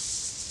everybody.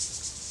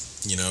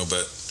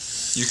 But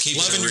you keep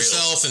loving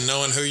yourself and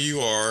knowing who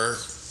you are,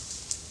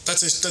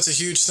 that's a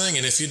huge thing.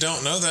 And if you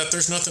don't know that,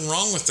 there's nothing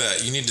wrong with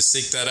that. You need to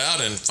seek that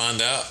out and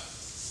find out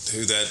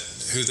who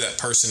that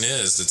person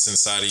is that's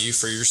inside of you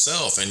for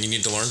yourself, and you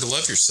need to learn to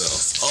love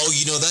yourself. Oh,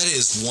 that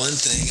is one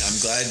thing. I'm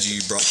glad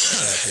you brought that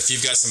up. If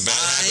you've got some bad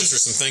habits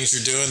or some things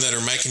you're doing that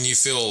are making you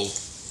feel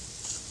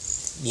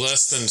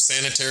less than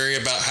sanitary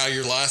about how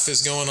your life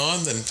is going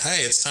on, then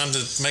hey, it's time to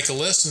make a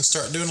list and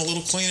start doing a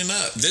little cleaning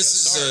up. This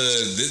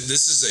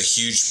is a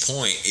huge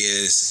point,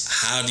 is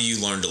how do you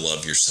learn to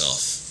love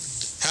yourself?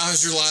 How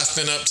has your life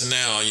been up to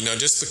now? You know,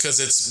 just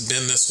because it's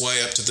been this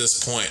way up to this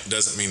point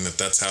doesn't mean that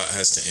that's how it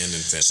has to end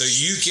and finish. So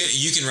you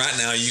can right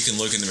now, you can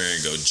look in the mirror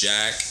and go,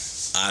 Jack,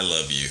 I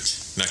love you.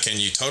 Now,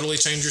 can you totally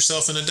change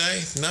yourself in a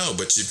day? No,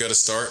 but you've got to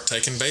start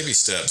taking baby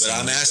steps. But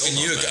I'm asking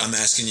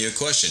you a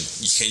question.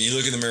 Can you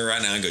look in the mirror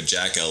right now and go,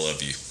 Jack, I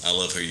love you. I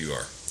love who you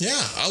are.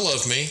 Yeah, I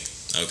love me.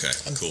 Okay,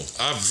 cool.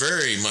 I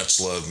very much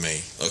love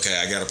me. Okay,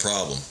 I got a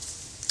problem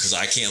because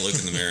I can't look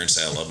in the mirror and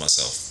say I love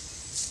myself.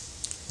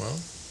 Well,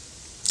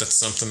 that's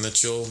something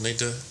that you'll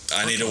need to.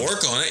 I need to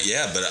work on it.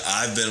 Yeah, but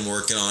I've been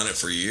working on it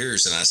for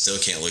years, and I still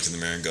can't look in the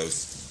mirror and go,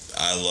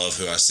 I love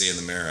who I see in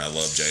the mirror. I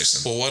love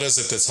Jason. Well, what is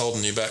it that's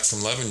holding you back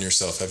from loving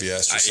yourself? Have you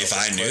asked yourself If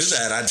I knew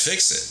that, I'd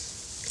fix it.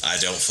 I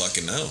don't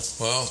fucking know.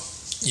 Well,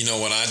 you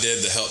know what I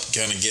did to help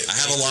kind of get. I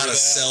have a lot of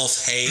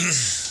self-hate,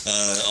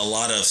 a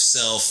lot of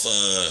self.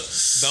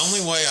 The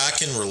only way I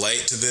can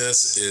relate to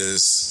this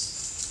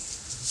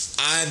is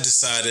I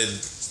decided,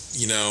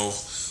 you know,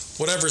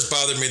 whatever's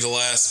bothered me the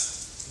last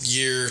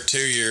year, 2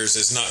 years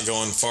is not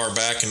going far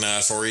back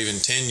enough, or even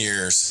 10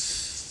 years.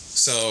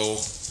 So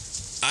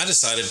I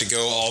decided to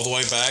go all the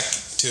way back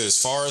to as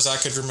far as I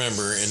could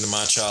remember into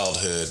my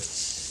childhood.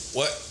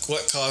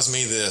 What caused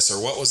me this,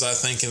 or what was I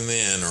thinking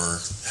then,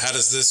 or how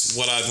does this,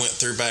 what I went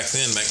through back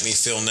then, make me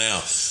feel now?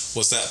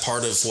 Was that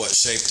part of what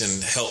shaped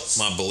and helped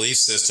my belief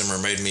system,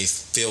 or made me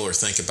feel or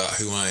think about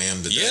who I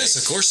am today? Yes,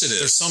 of course it is.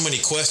 There's so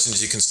many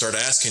questions you can start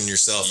asking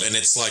yourself, and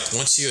it's like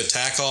once you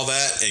attack all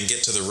that and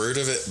get to the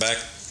root of it, back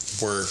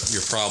where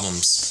your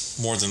problems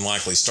more than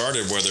likely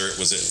started, whether it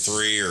was at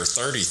 3 or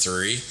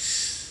 33,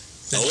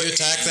 then you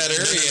attack that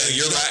area. No,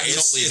 you're right. You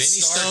don't leave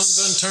any stones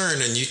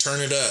unturned, and you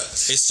turn it up.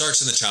 It starts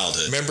in the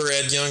childhood. Remember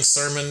Ed Young's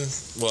sermon?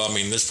 Well, I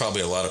mean, there's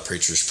probably a lot of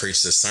preachers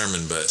preach this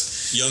sermon, but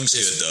Young's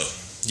good though.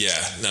 Yeah,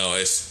 no.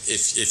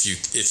 If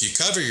you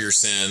cover your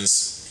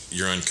sins,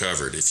 you're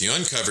uncovered. If you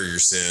uncover your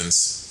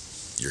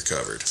sins, you're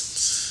covered.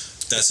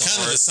 That's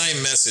kind of the same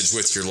message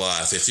with your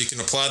life. If you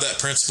can apply that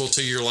principle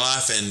to your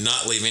life and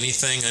not leave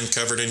anything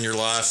uncovered in your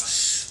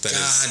life, that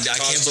God, I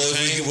can't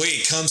believe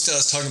it comes to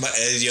us talking about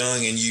Ed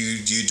Young, and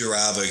you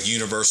derive a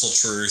universal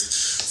truth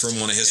from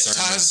one of his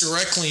sermons. It ties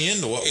directly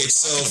into what we're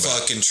talking about. It's so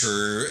fucking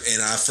true,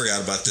 and I forgot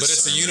about this. But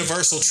it's a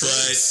universal truth.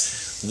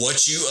 But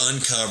what you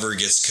uncover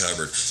gets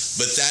covered.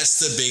 But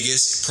that's the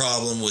biggest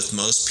problem with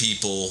most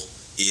people.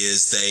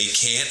 Is they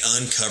can't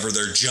uncover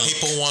their junk.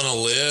 People want to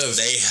live.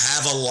 They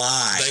have a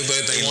lie.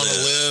 They want to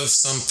live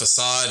some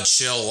facade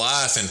shell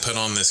life and put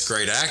on this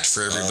great act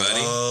for everybody.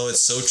 Oh,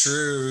 it's so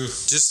true.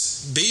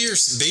 Just be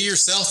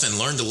yourself and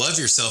learn to love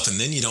yourself, and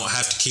then you don't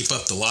have to keep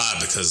up the lie,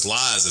 because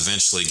lies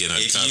eventually get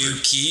uncovered. If you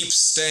keep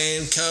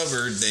staying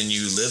covered, then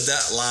you live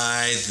that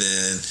lie,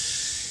 then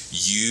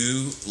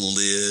you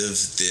live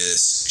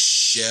this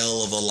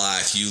shell of a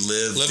life. You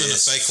live living a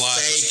fake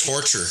life is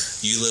torture.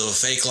 You live a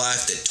fake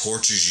life that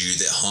tortures you,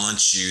 that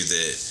haunts you,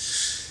 that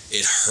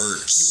it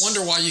hurts. You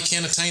wonder why you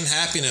can't attain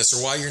happiness,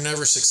 or why you're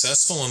never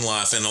successful in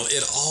life, and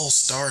it all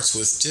starts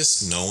with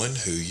just knowing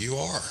who you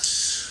are.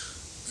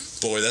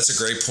 Boy, that's a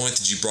great point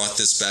that you brought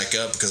this back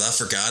up, because I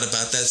forgot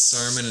about that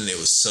sermon, and it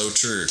was so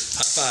true.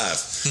 High five.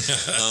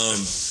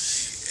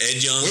 Ed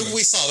Young.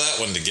 We saw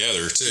that one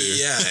together, too.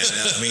 Yeah, and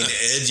I mean,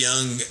 Ed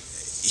Young,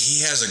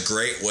 he has a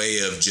great way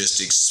of just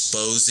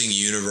exposing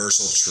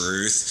universal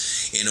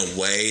truth in a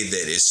way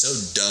that is so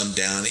dumbed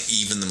down,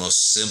 even the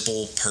most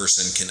simple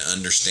person can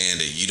understand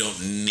it. You don't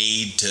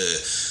need to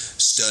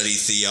study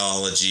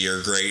theology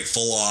or great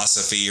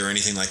philosophy or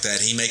anything like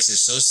that. He makes it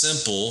so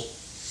simple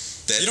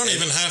that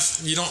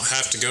you don't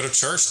have to go to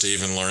church to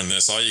even learn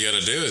this. All you got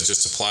to do is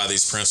just apply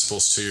these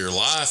principles to your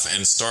life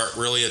and start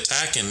really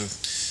attacking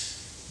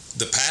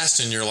the past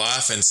in your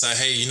life and say,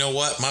 hey, you know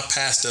what? My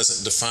past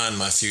doesn't define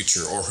my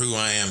future or who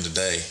I am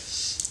today.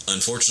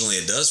 Unfortunately,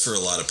 it does for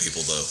a lot of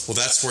people, though. Well,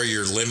 that's where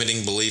your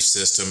limiting belief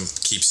system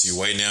keeps you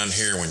way down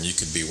here when you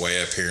could be way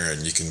up here,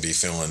 and you can be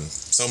feeling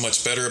so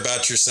much better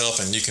about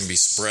yourself, and you can be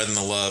spreading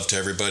the love to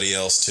everybody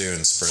else, too,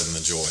 and spreading the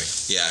joy.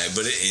 Yeah,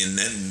 but and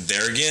then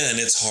there again,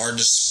 it's hard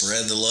to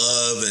spread the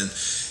love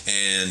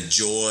and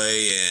joy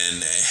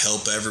and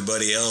help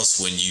everybody else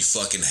when you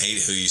fucking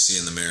hate who you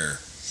see in the mirror.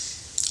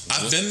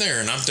 I've been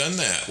there, and I've done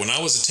that. When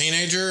I was a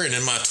teenager and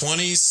in my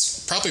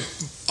 20s, probably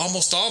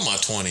almost all my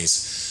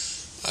 20s,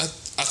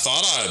 I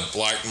thought I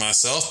liked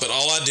myself, but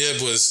all I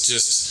did was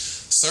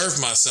just serve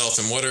myself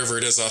in whatever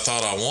it is I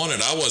thought I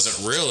wanted. I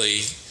wasn't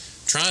really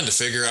trying to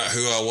figure out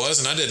who I was,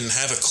 and I didn't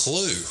have a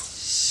clue.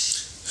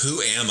 Who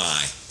am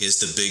I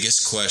is the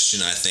biggest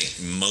question I think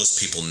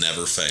most people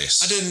never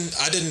face.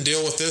 I didn't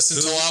deal with this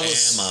until I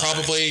was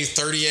probably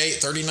 38,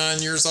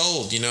 39 years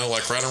old,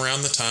 like right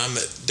around the time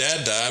that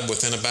Dad died.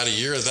 Within about a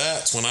year of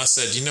that, when I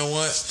said, you know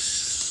what,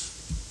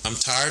 I'm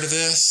tired of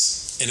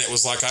this. And it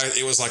was like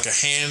a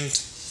hand,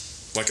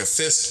 like a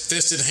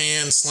fisted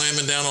hand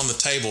slamming down on the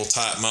table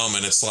type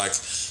moment. It's like,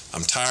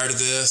 I'm tired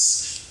of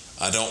this.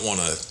 I don't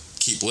want to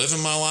keep living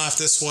my life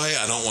this way.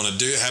 I don't want to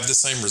have the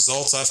same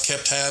results I've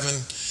kept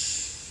having.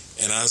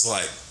 And I was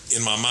like,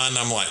 in my mind,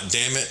 I'm like,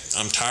 damn it,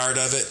 I'm tired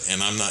of it,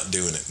 and I'm not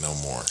doing it no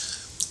more.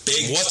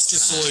 What's the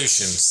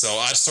solution? So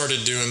I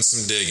started doing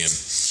some digging.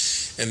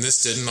 And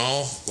this didn't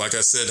all, like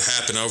I said,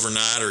 happen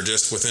overnight or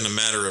just within a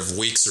matter of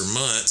weeks or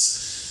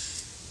months.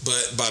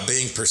 But by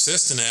being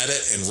persistent at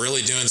it and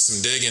really doing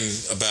some digging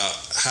about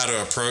how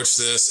to approach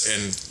this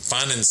and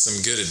finding some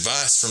good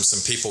advice from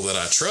some people that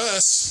I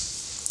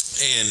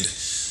trust and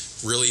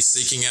really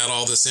seeking out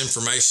all this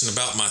information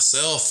about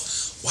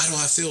myself, why do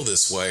I feel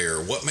this way?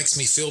 Or what makes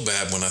me feel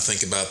bad when I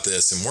think about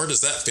this? And where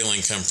does that feeling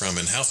come from?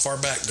 And how far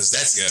back does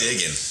that go?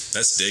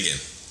 That's digging.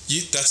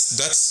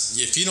 That's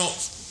if you don't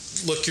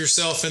look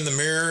yourself in the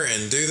mirror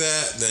and do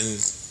that, then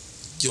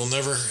you'll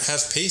never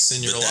have peace in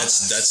your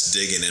life. That's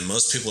digging, and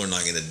most people are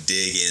not going to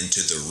dig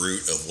into the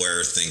root of where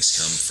things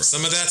come from.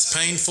 Some of that's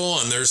painful,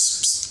 and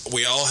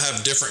we all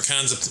have different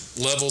kinds of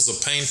levels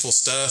of painful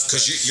stuff.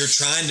 Because you're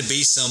trying to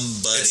be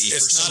somebody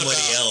for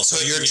somebody else.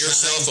 Putting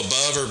yourself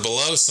above or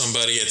below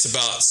somebody. It's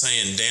about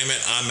saying, damn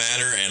it, I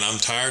matter, and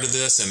I'm tired of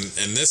this,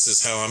 and this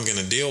is how I'm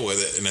going to deal with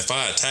it. And if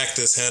I attack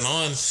this head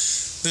on,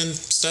 then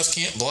stuff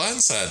can't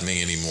blindside me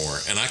anymore,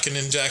 and I can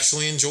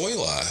actually enjoy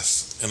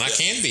life, and I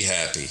can be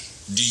happy.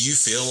 Do you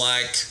feel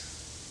like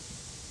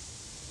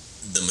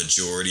the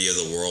majority of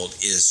the world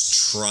is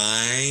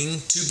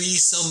trying to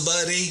be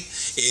somebody?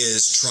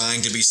 Is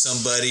trying to be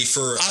somebody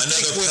for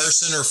another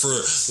person or for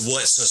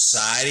what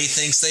society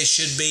thinks they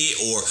should be?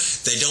 Or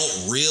they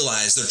don't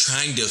realize they're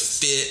trying to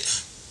fit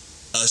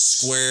a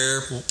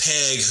square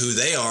peg who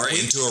they are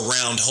into a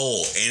round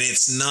hole, and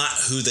it's not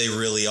who they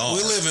really are.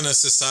 We live in a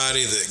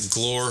society that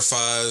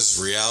glorifies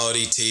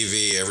reality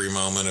TV every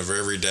moment of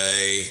every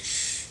day.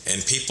 And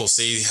people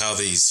see how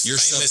these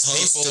famous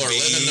people are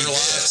living their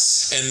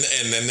lives,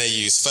 and then they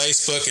use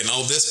Facebook, and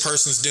this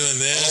person's doing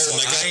this,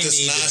 and they got this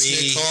nice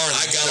new car, and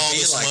I got all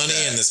this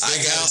money and this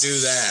big house. Do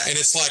that, and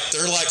it's like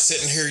they're like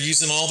sitting here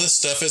using all this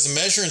stuff as a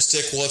measuring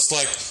stick. Well, it's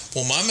like,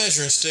 well, my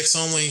measuring stick's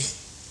only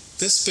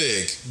this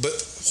big, but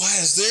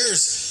why is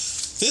theirs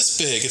this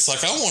big? It's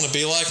like, I want to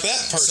be like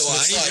that person. So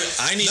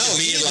I need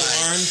to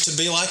learn to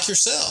be like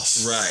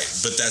yourself. Right,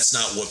 but that's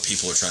not what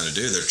people are trying to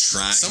do. They're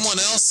trying someone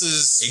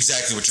else's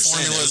exactly what you're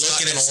saying. They're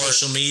looking at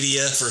social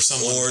media for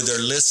someone, or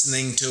they're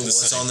listening to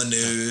what's on the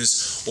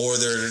news, or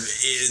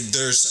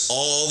there's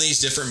all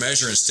these different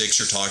measuring sticks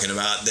you're talking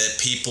about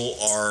that people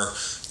are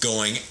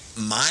going,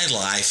 my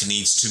life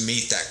needs to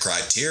meet that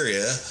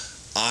criteria.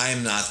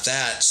 I'm not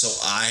that, so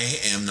I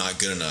am not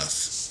good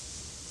enough.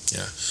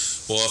 Yeah.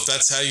 Well, if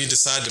that's how you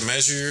decide to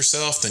measure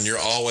yourself, then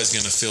you're always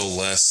going to feel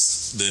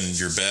less than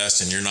your best,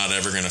 and you're not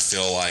ever going to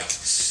feel like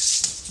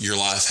your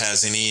life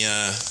has any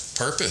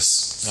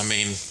purpose. I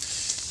mean,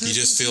 you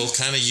just feel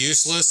kind of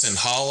useless and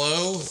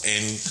hollow,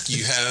 and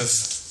you have,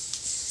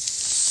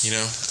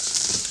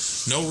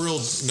 no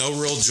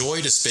real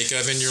joy to speak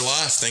of in your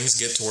life. Things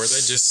get to where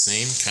they just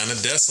seem kind of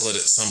desolate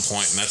at some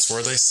point, and that's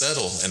where they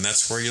settle, and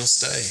that's where you'll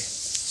stay.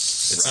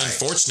 It's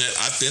unfortunate.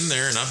 I've been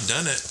there, and I've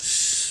done it.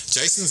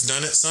 Jason's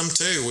done it some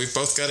too. We've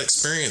both got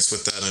experience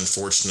with that,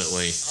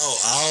 unfortunately.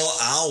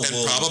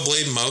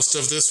 Probably most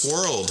of this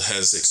world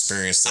has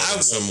experienced that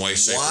in some way,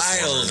 shape, or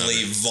form.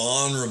 Wildly,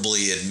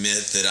 vulnerably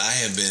admit that I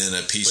have been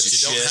a piece of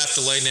shit. But you don't have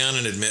to lay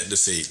down and admit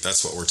defeat.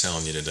 That's what we're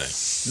telling you today.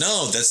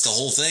 No, that's the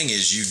whole thing,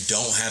 is you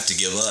don't have to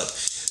give up.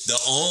 The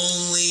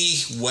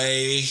only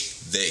way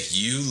that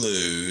you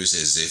lose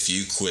is if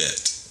you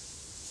quit.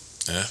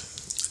 Yeah.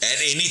 At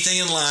anything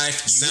in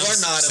life,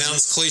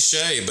 sounds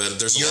cliche,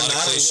 but there's a lot of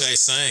cliche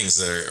sayings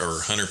that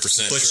are 100%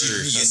 true. But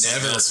you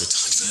never. Else we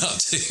talked about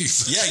too.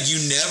 Yeah,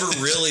 you never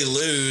really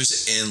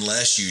lose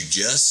unless you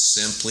just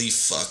simply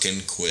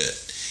fucking quit.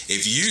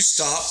 If you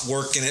stop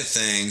working at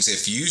things,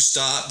 if you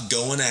stop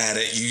going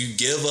at it, you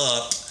give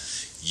up,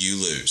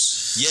 you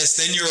lose. Yes,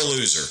 then you're a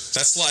loser.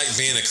 That's like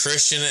being a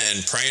Christian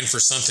and praying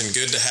for something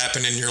good to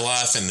happen in your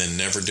life and then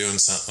never doing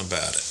something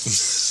about it.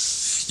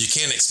 You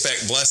can't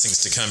expect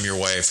blessings to come your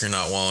way if you're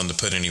not willing to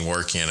put any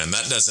work in. And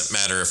that doesn't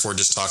matter if we're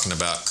just talking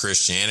about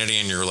Christianity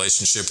and your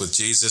relationship with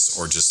Jesus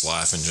or just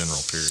life in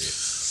general, period.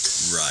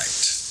 Right.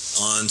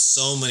 On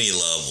so many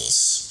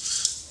levels.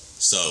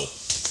 So,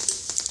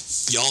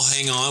 y'all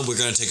hang on. We're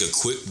going to take a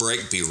quick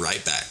break. Be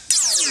right back.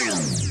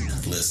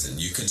 Listen,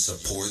 you can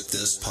support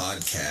this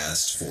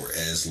podcast for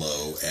as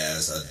low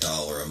as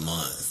 $1 a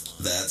month.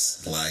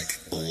 That's like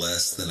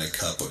less than a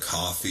cup of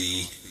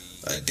coffee,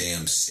 a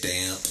damn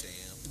stamp.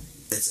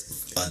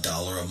 It's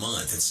 $1 a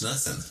month. It's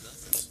nothing.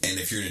 And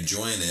if you're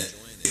enjoying it,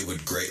 it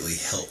would greatly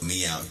help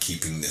me out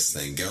keeping this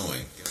thing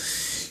going.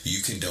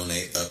 You can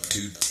donate up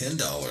to $10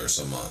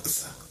 a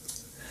month.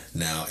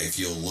 Now, if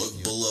you'll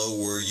look below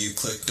where you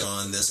clicked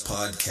on this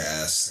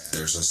podcast,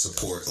 there's a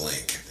support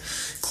link.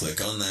 Click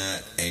on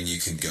that, and you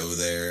can go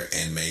there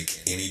and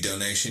make any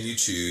donation you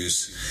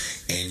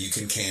choose, and you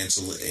can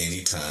cancel at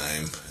any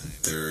time.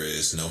 There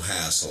is no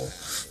hassle.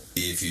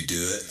 If you do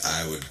it,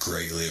 I would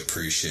greatly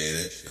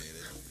appreciate it.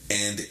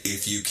 And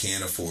if you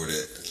can't afford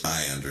it,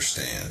 I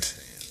understand.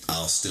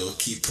 I'll still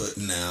keep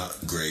putting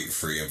out great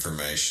free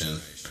information,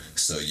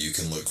 so you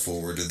can look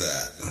forward to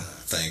that.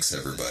 Thanks,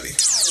 everybody.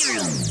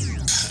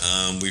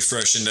 We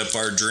freshened up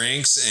our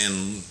drinks,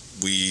 and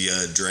we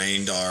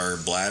drained our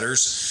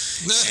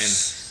bladders. And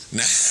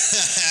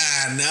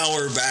Now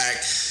we're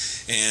back.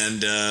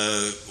 And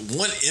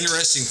one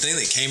interesting thing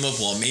that came up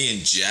while me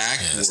and Jack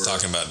were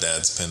talking about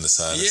Dad's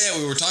appendicitis. Yeah,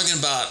 we were talking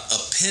about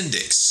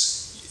appendix.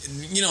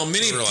 You know,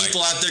 many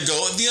people out there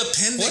go, the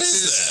appendix what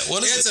is that?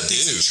 What is it's a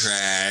piece of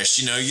trash.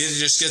 You know, it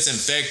just gets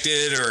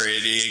infected or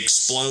it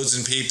explodes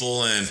in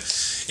people and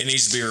it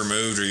needs to be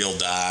removed or you'll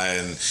die.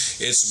 And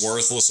it's a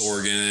worthless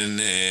organ.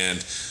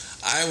 And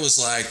I was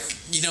like,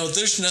 you know,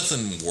 there's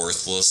nothing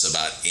worthless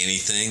about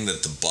anything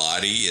that the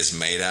body is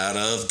made out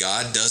of.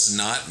 God does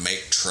not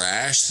make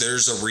trash.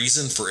 There's a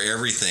reason for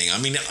everything.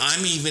 I mean,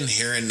 I'm even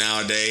hearing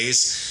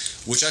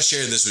nowadays, which I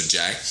shared this with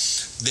Jack,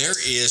 there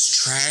is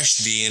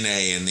trash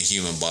DNA in the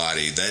human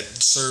body that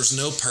serves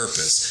no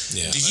purpose.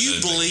 Yeah, do you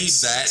believe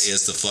that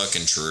is the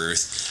fucking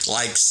truth?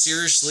 Like,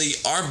 seriously,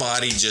 our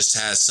body just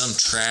has some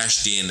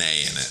trash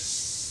DNA in it.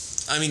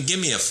 I mean, give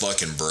me a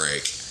fucking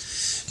break.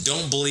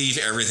 Don't believe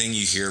everything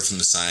you hear from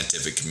the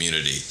scientific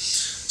community.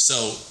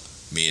 So,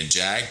 me and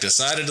Jack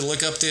decided to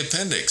look up the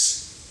appendix.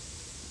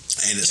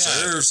 And it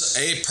serves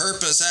a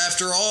purpose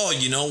after all.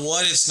 You know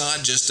what? It's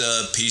not just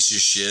a piece of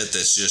shit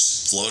that's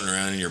just floating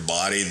around in your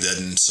body that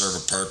doesn't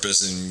serve a purpose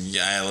and,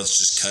 let's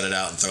just cut it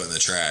out and throw it in the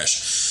trash.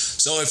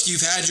 So if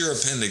you've had your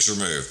appendix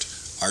removed,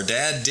 our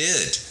dad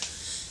did.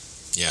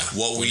 Yeah.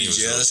 What we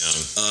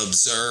just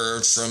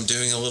observed from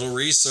doing a little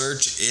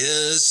research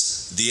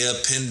is the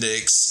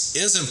appendix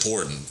is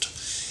important.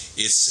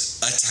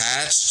 It's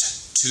attached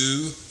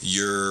to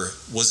your,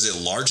 was it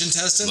large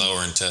intestine?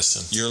 Lower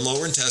intestine. Your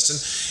lower intestine.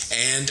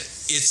 And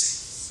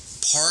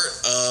it's part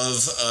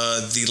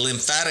of the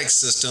lymphatic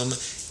system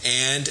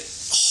and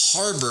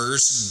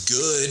harbors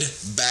good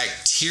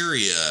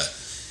bacteria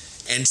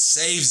and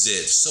saves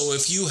it. So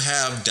if you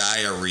have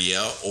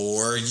diarrhea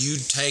or you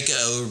take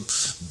a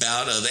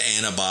bout of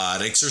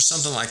antibiotics or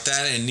something like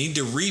that and need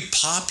to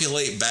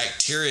repopulate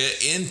bacteria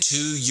into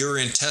your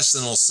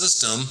intestinal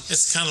system,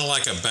 it's kind of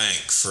like a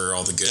bank for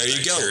all the good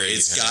bacteria. There you go.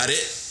 It's got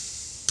it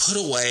put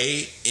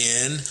away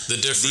in the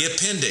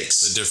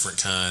appendix. The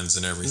different kinds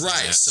and everything.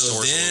 Right.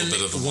 So then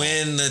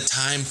when the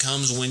time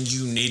comes when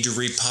you need to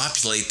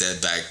repopulate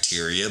that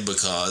bacteria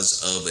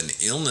because of an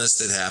illness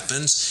that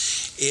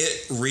happens,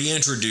 it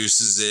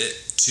reintroduces it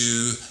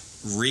to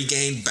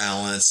regain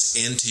balance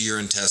into your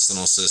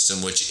intestinal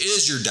system, which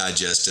is your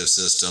digestive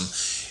system,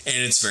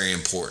 and it's very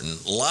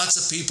important. Lots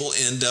of people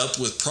end up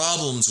with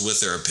problems with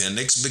their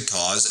appendix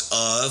because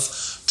of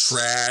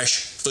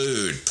trash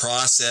food,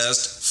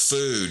 processed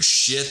food,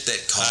 shit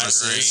that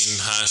causes high grain,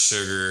 high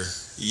sugar.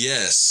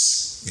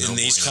 Yes. And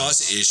these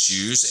cause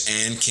issues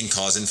and can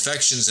cause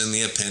infections in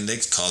the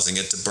appendix, causing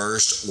it to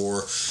burst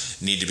or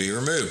need to be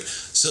removed.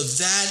 So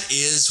that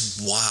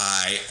is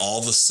why all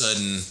of a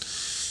sudden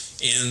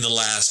in the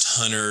last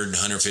 100,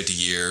 150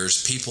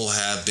 years, people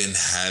have been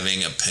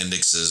having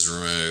appendixes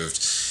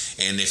removed.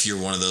 And if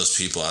you're one of those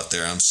people out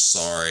there, I'm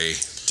sorry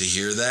to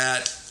hear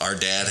that. Our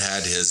dad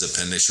had his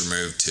appendix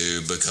removed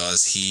too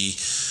because he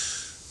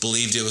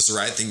believed it was the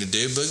right thing to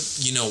do, but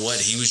you know what?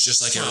 He was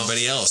just like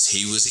everybody else.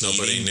 He was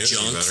eating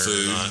junk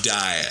food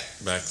diet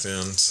back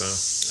then. So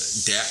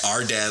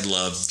our dad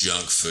loved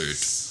junk food.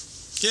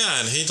 Yeah,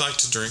 and he liked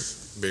to drink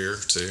beer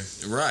too.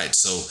 Right.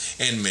 So,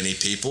 and many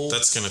people,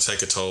 that's going to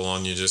take a toll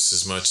on you just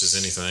as much as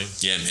anything.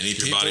 Yeah, many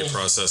people. Your body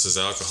processes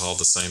alcohol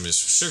the same as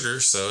sugar,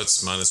 so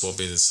it's might as well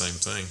be the same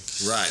thing.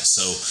 Right.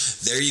 So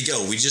there you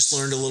go. We just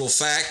learned a little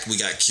fact. We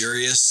got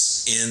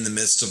curious in the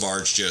midst of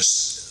our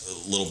just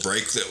little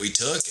break that we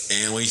took,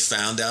 and we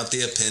found out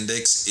the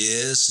appendix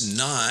is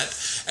not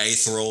a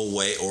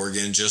throwaway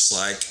organ, just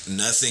like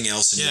nothing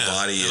else in your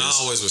body is.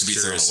 I always was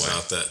curious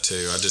about that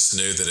too. I just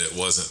knew that it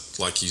wasn't,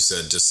 like you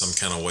said, just some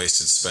kind of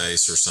wasted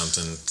space or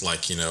something.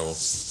 Like,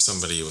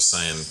 somebody was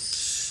saying,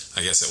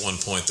 I guess at one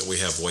point, that we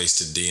have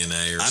wasted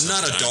DNA or something. I'm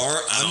not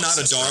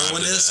a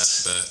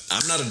Darwinist.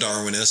 I'm not a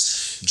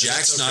Darwinist.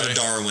 Jack's not a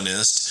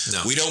Darwinist. No.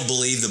 We don't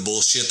believe the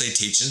bullshit they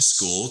teach in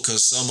school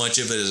because so much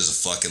of it is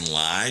a fucking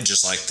lie,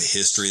 just like the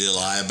history they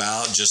lie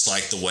about, just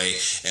like the way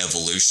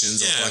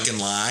evolution's a fucking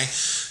lie.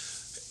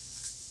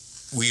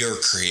 We are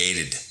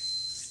created.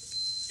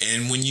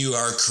 And when you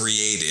are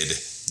created,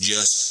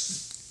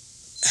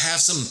 just have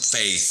some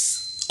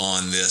faith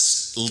on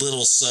this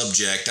little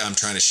subject I'm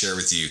trying to share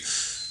with you.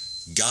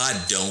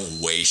 God don't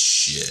waste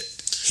shit.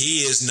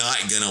 He is not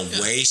going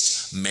to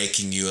waste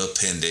making you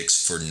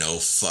appendix for no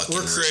fucking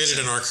reason. We're created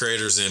in our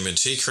Creator's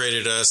image. He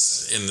created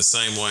us in the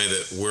same way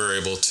that we're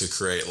able to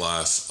create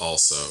life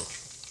also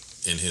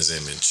in His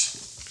image.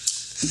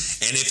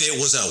 And if it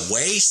was a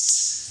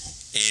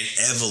waste and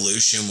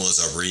evolution was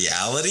a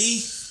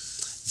reality,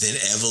 then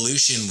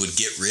evolution would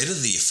get rid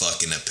of the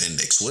fucking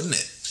appendix, wouldn't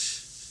it?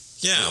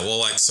 Yeah, well,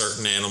 like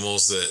certain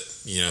animals that,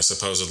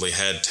 supposedly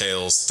had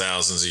tails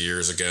thousands of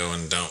years ago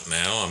and don't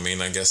now. I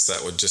mean, I guess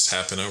that would just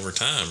happen over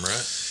time,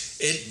 right?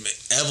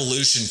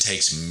 Evolution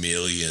takes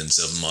millions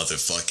of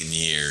motherfucking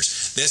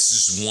years. That's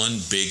just one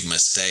big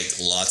mistake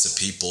lots of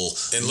people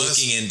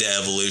looking into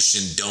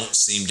evolution don't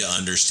seem to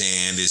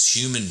understand is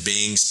human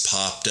beings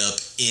popped up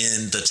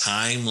in the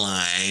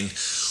timeline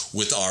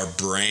with our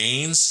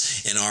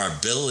brains and our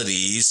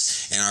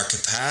abilities and our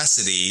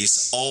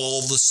capacities all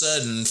of a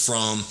sudden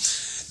from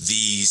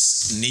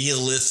these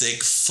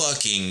Neolithic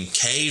fucking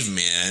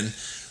cavemen.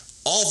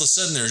 All of a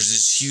sudden there's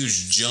this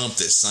huge jump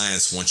that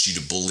science wants you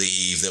to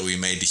believe that we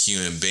made the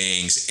human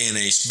beings in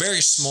a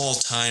very small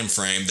time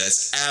frame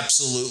that's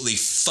absolutely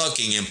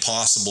fucking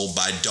impossible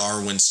by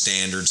Darwin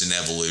standards in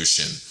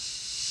evolution.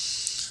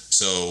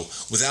 So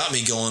without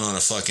me going on a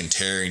fucking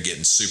tear and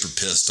getting super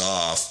pissed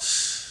off,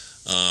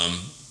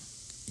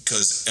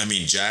 because I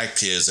mean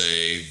Jack is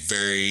a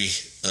very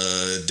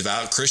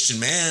devout Christian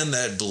man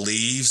that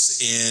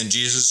believes in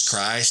Jesus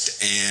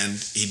Christ, and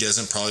he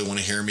doesn't probably want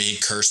to hear me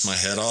curse my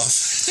head off.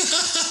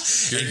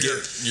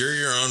 You're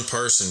your own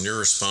person. You're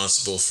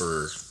responsible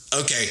for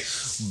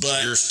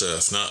but your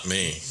stuff, not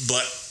me.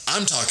 But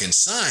I'm talking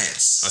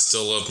science. I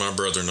still love my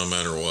brother no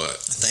matter what.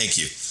 Thank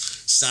you.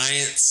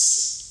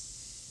 Science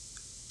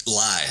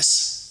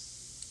lies.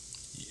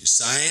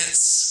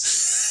 Science.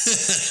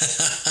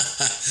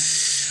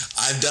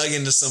 I've dug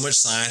into so much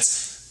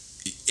science.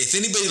 If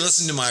anybody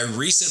listened to my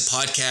recent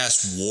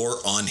podcast, War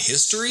on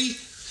History,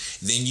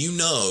 then you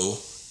know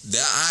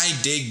that I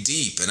dig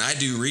deep and I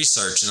do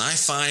research and I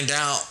find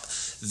out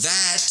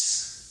that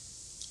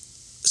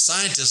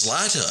scientists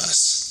lie to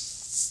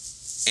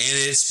us.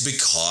 And it's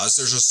because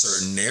there's a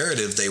certain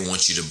narrative they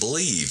want you to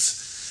believe.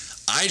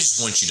 I just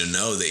want you to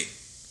know that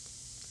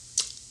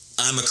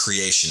I'm a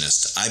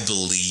creationist. I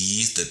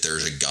believe that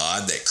there's a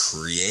God that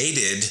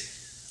created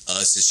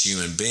us as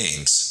human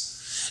beings.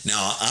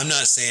 Now, I'm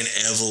not saying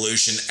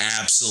evolution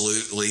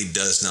absolutely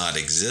does not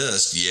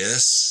exist.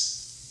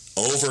 Yes,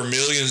 over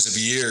millions of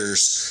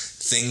years,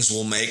 things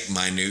will make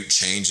minute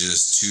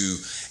changes to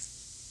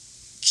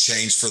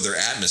change for their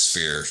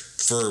atmosphere,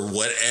 for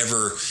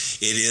whatever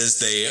it is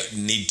they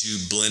need to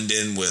blend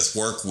in with,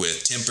 work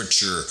with,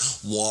 temperature,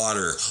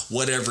 water,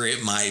 whatever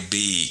it might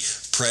be,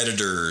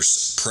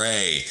 predators,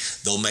 prey.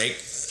 They'll make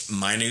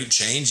minute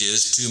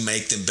changes to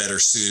make them better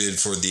suited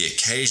for the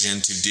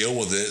occasion to deal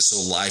with it so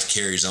life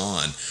carries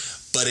on.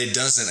 But it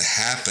doesn't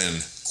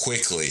happen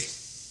quickly.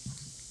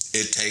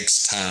 It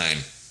takes time.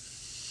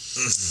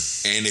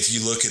 And if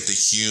you look at the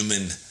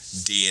human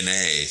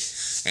DNA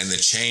and the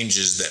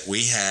changes that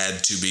we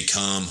had to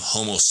become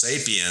Homo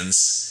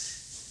sapiens,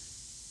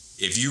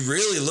 if you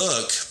really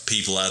look,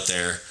 people out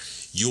there,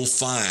 you'll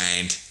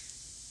find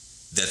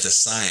that the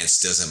science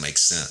doesn't make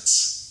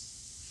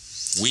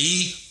sense.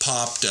 We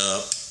popped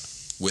up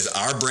with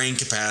our brain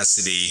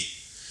capacity,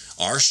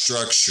 our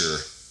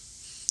structure,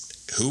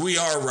 who we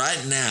are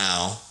right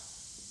now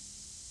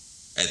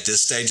at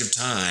this stage of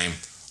time,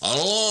 a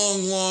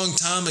long, long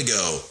time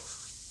ago,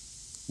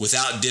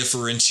 without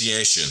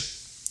differentiation.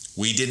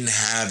 We didn't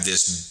have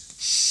this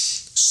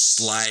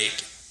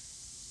slight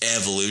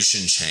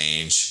evolution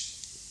change.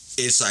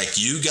 It's like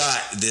you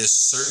got this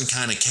certain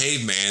kind of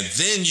caveman,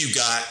 then you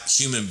got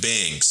human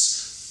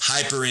beings,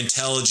 hyper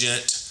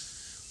intelligent,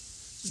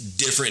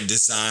 different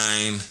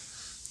design.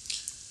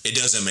 It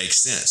doesn't make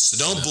sense. So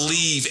don't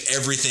believe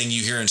everything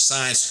you hear in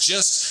science.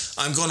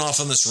 I'm going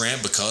off on this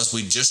rant because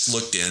we just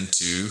looked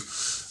into,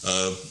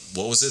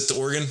 what was it, the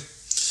organ?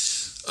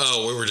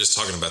 Oh, we were just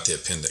talking about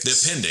the appendix. The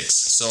appendix.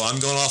 So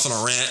I'm going off on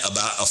a rant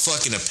about a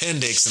fucking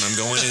appendix, and I'm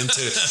going into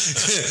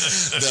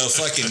the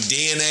fucking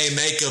DNA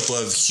makeup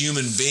of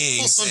human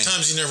beings. Well,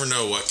 sometimes you never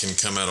know what can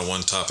come out of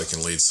one topic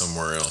and lead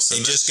somewhere else.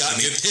 It just got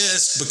me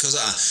pissed because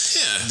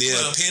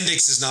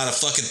appendix is not a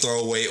fucking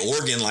throwaway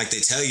organ like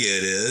they tell you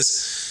it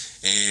is.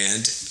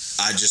 And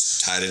I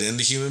just tied it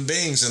into human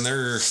beings and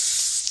their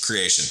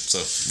creation. So,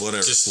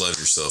 whatever. Just love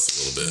yourself a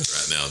little bit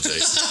right now,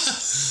 Jason.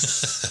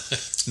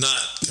 Not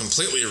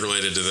completely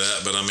related to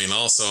that, but I mean,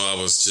 also, I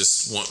was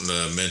just wanting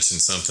to mention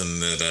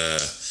something that,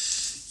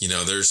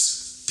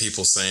 there's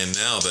people saying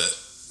now that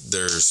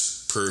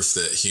there's proof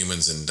that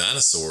humans and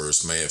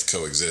dinosaurs may have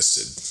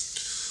coexisted.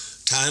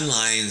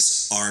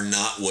 Timelines are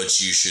not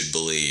what you should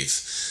believe.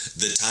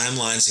 The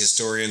timelines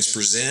historians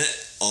present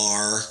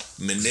are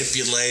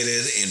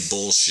manipulated and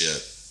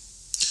bullshit.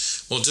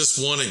 Well,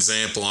 just one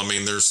example. I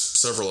mean, there's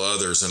several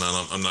others, and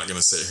I'm not going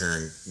to sit here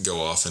and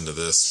go off into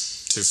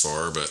this too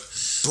far, but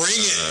bring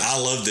it. I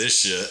love this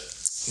shit.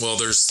 Well,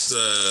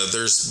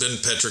 there's been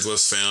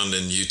petroglyphs found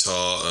in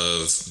Utah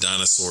of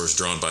dinosaurs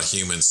drawn by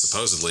humans,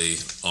 supposedly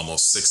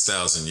almost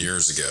 6,000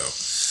 years ago.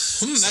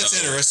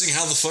 That's interesting.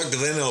 How the fuck do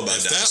they know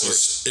about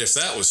dinosaurs? If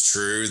that was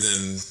true,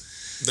 then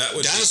that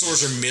would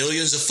dinosaurs are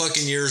millions of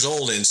fucking years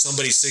old, and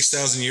somebody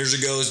 6,000 years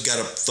ago has got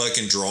a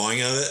fucking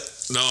drawing of it.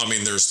 No, I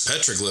mean there's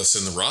petroglyphs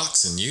in the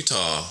rocks in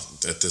Utah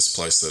at this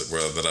place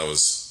that I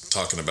was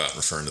talking about,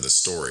 referring to this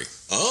story.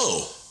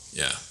 Oh,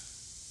 yeah.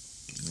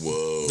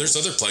 Whoa. There's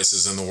other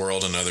places in the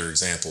world and other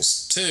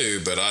examples too,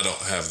 but I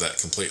don't have that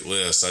complete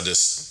list. I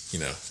just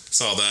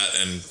saw that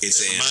and it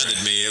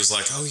reminded me. It was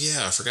like, oh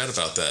yeah, I forgot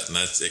about that, and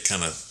it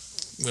kind of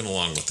went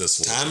along with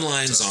this.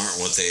 Timelines aren't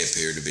what they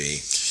appear to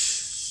be.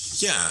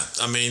 Yeah,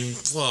 I mean,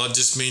 well, it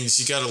just means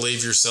you got to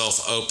leave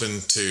yourself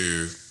open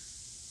to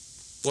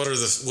what are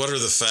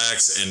the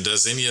facts, and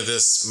does any of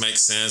this make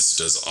sense?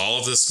 Does all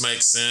of this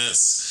make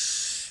sense?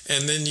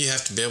 And then you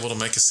have to be able to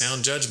make a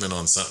sound judgment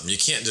on something. You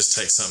can't just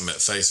take something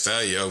at face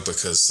value.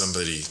 Because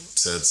somebody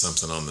said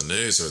something on the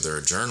news or they're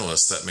a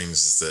journalist, that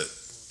means that,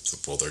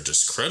 well, they're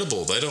just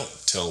credible. They don't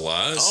tell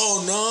lies.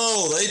 Oh,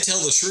 no, they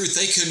tell the truth.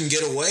 They couldn't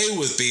get away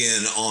with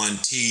being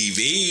on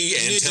TV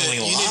and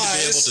telling lies. You need to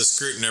be able to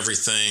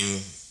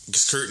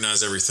scrutinize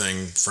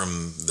everything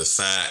from the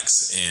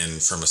facts and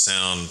from a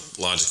sound,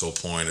 logical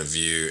point of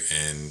view,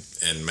 and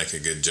make a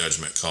good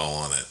judgment call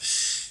on it.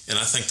 And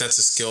I think that's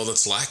a skill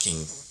that's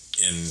lacking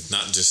in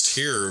not just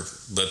here,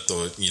 but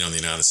in the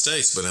United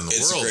States, but in the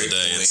world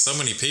today. And so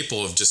many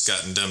people have just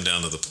gotten dumbed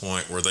down to the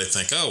point where they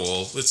think, oh,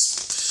 well, it's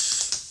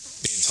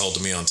being told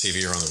to me on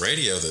TV or on the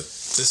radio that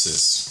this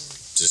is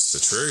just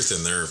the truth,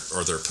 and they're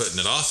putting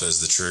it off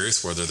as the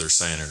truth, whether they're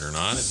saying it or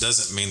not. It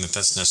doesn't mean that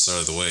that's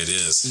necessarily the way it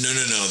is. No.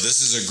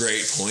 This is a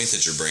great point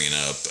that you're bringing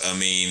up. I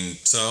mean,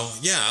 so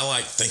yeah, I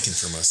like thinking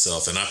for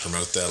myself, and I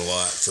promote that a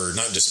lot for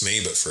not just me,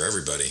 but for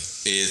everybody.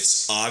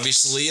 It's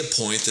obviously a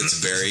point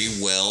that's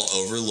very well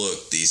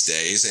overlooked these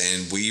days,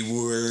 and we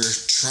were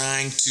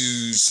trying to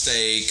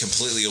stay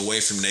completely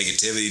away from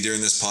negativity during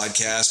this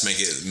podcast,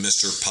 make it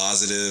Mr.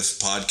 Positive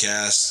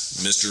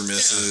Podcast, Mr.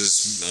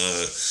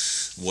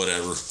 Mrs.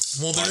 Whatever.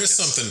 Well, there is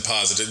something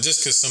positive.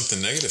 Just because something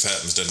negative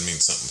happens doesn't mean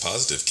something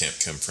positive can't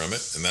come from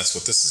it, and that's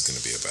what this is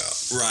going to be about.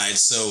 Right.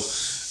 So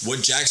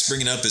what Jack's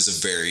bringing up is a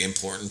very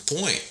important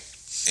point,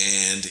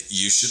 and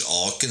you should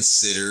all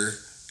consider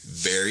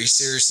very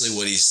seriously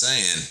what he's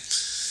saying.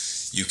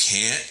 You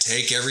can't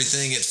take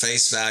everything at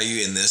face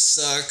value, and this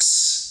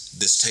sucks.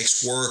 This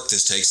takes work.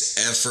 This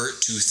takes effort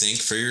to think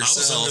for yourself. I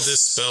was under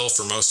this spell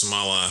for most of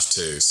my life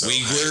too. So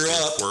we grew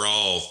up.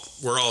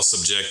 We're all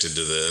subjected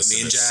to this.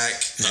 Me and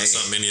Jack. Not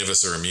something many of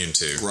us are immune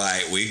to.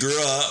 Right. We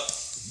grew up.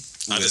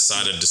 I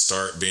decided to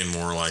start being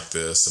more like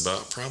this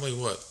about probably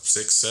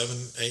 6, 7,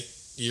 8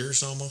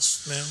 years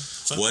almost now.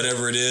 Something.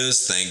 Whatever it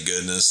is, thank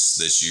goodness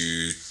that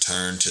you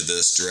turned to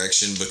this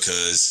direction,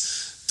 because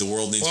the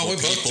world needs more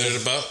people. Well, we both did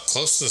it about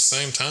close to the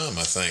same time,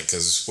 I think,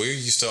 because we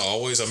used to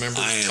always, I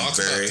remember talking about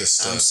this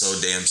stuff. I'm so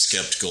damn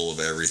skeptical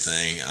of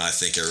everything. I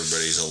think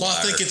everybody's a liar. Well,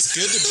 I think it's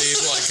good to be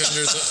like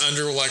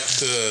under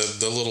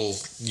the little,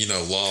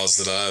 laws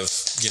that I've,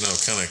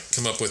 kind of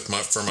come up with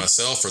for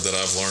myself, or that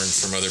I've learned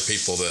from other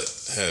people that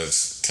have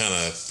kind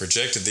of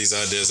projected these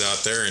ideas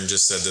out there and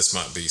just said this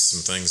might be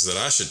some things that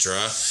I should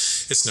try.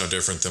 It's no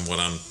different than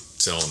what I'm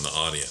telling the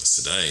audience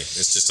today.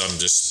 It's just,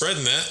 I'm just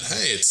spreading that.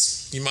 Hey,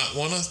 you might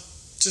want to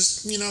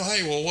just,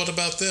 hey, well, what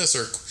about this?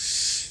 Or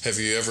have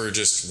you ever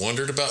just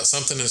wondered about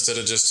something instead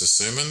of just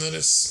assuming that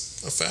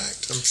it's a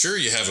fact? I'm sure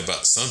you have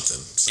about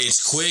something. So.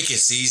 It's quick.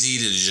 It's easy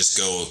to just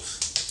go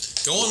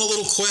on a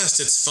little quest.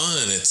 It's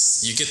fun.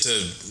 You get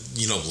to,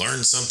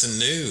 learn something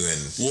new. And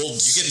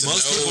you get to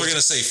most people are going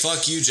to say,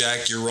 fuck you,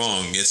 Jack, you're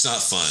wrong. It's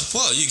not fun.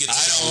 Well, I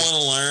don't want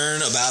to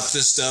learn about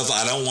this stuff.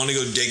 I don't want to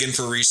go digging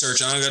for research.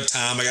 I don't got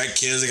time. I got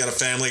kids. I got a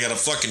family. I got a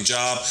fucking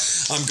job.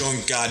 I'm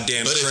going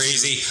goddamn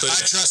crazy. I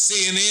trust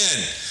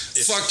CNN.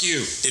 Fuck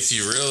you. If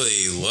you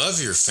really love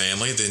your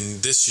family,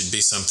 then this should be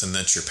something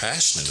that you're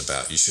passionate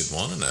about. You should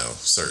want to know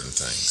certain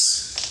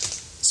things.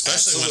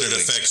 Especially when it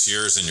affects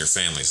yours and your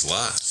family's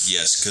life.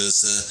 Yes,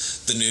 because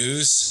the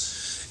news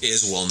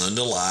is well known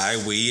to lie.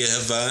 We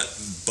have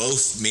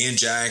both, me and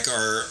Jack,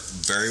 are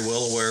very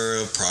well aware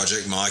of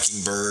Project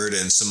Mockingbird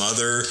and some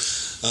other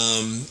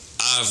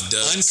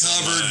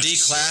uncovered,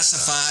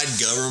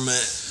 declassified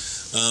government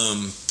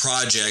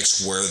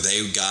projects where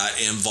they got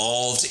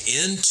involved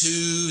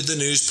into the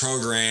news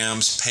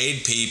programs,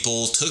 paid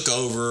people, took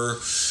over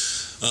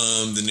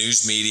the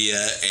news media,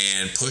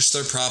 and pushed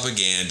their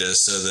propaganda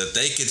so that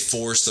they could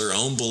force their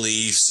own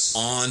beliefs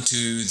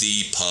onto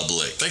the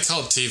public. They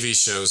called TV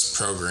shows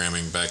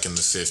programming back in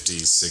the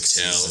 50s,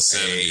 60s, and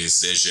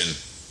 70s. Vision.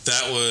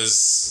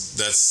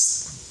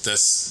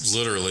 That's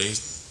literally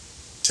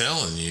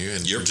telling you,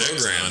 and you're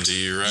programmed. Onto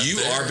you right you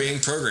there. Are being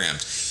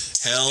programmed.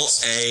 Tell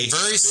a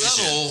very vision.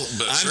 Subtle,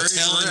 but I'm very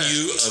telling direct.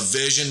 you a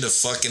vision to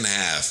fucking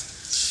have.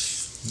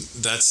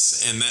 That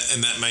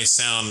may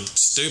sound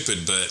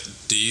stupid, but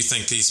do you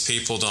think these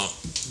people don't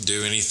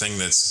do anything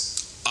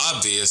that's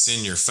obvious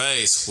in your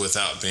face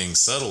without being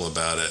subtle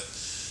about it?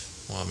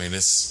 Well, I mean,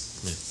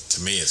 to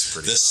me, it's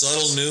pretty. The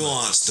subtle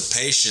nuance, the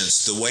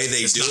patience, the way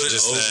they do it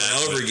over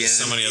and over again.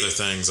 So many other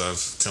things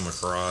I've come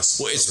across.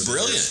 Well, it's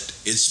brilliant.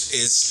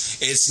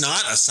 It's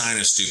not a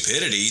sign of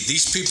stupidity.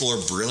 These people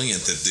are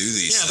brilliant that do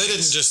these. Yeah, things. They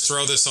didn't just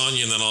throw this on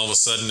you and then all of a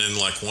sudden in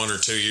like 1 or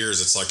 2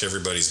 years, it's like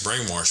everybody's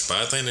brainwashed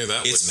by it. They knew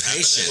that wouldn't happen.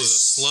 It was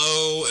a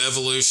slow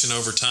evolution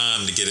over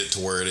time to get it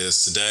to where it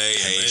is today.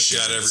 And they've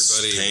got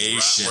everybody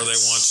right where they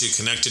want you,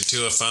 connected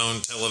to a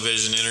phone,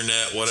 television,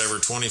 internet,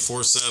 whatever,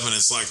 24/7.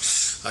 It's like,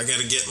 I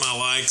got to get my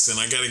likes and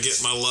I got to get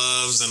my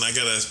loves and I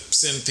got to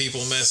send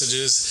people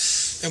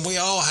messages. And we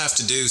all have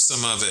to do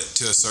some of it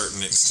to a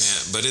certain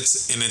extent, but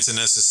it's a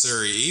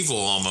necessary evil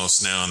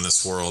almost now in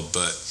this world.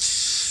 But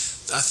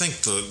I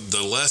think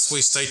the less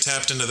we stay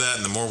tapped into that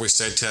and the more we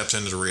stay tapped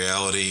into the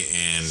reality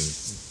and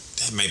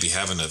maybe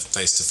having a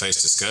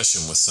face-to-face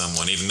discussion with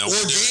someone, even though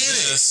we're doing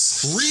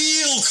this,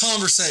 real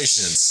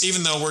conversations,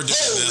 even though we're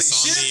doing Holy this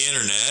on shit. the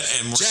internet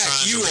and we're Jack,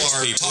 trying you to reach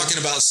are people. talking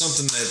about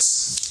something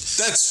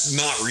that's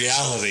not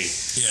reality.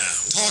 Yeah.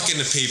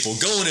 Talking to people,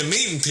 going and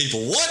meeting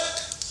people.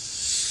 What?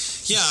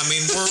 Yeah, I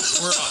mean, we're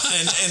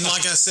and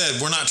like I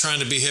said, we're not trying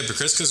to be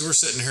hypocrites because we're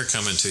sitting here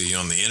coming to you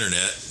on the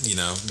internet,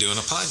 doing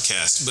a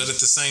podcast. But at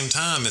the same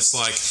time, it's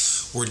like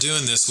we're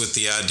doing this with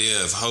the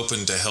idea of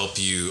hoping to help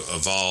you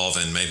evolve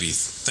and maybe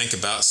think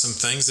about some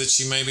things that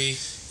you maybe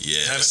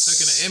haven't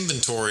taken an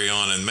inventory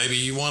on, and maybe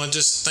you want to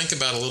just think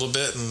about a little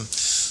bit and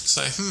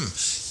say,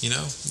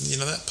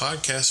 that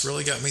podcast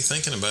really got me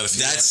thinking about a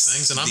few different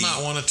things, and I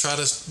might want to try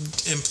to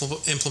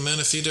implement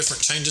a few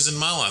different changes in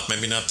my life.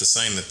 Maybe not the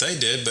same that they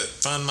did, but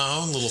find my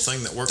own little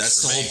thing that works.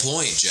 That's for the me.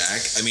 whole point,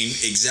 Jack. I mean,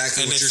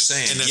 exactly what you're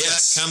saying. And if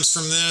yes, that comes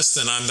from this,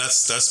 then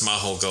that's my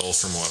whole goal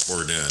from what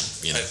we're doing.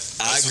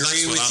 I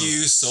agree with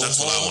you so hard.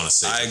 That's what I want to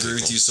see. I agree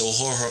with you so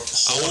hard.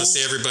 I want to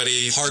see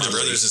everybody, my Heartedly.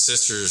 brothers and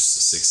sisters,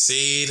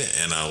 succeed,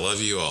 and I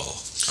love you all.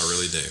 I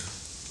really do.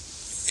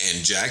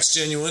 And Jack's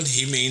genuine.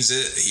 He means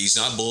it. He's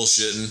not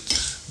bullshitting.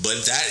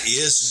 But that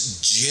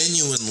is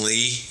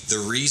genuinely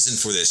the reason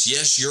for this.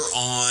 Yes, you're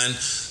on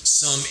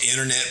some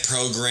internet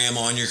program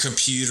on your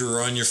computer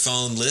or on your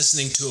phone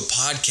listening to a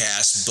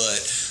podcast, but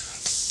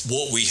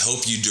what we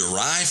hope you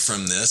derive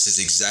from this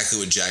is exactly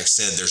what Jack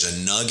said. There's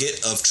a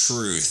nugget of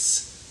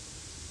truth.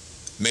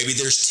 Maybe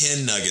there's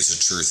 10 nuggets of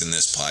truth in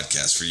this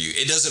podcast for you.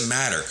 It doesn't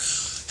matter.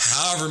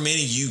 However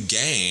many you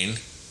gain,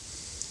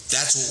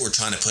 that's what we're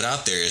trying to put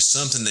out there, is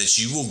something that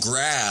you will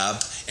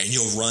grab and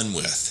you'll run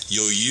with.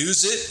 You'll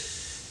use it,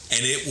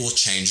 and it will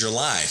change your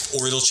life,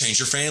 or it'll change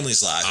your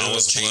family's life, or I it'll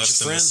was change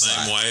blessed your in the friend's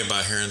same life. way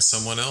by hearing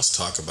someone else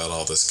talk about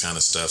all this kind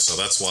of stuff. So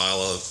that's why I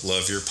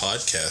love your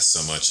podcast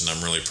so much, and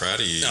I'm really proud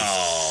of you.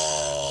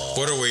 Oh,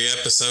 What are we,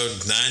 episode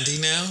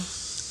 90 now?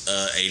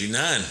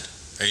 89.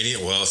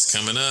 80? Well, it's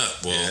coming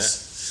up. Well,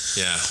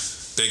 yeah.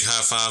 Big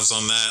high fives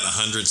on that.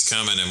 100's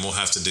coming, and we'll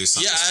have to do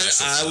something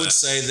special. I for would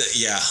that. say that,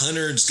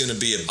 100's going to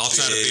be a I'll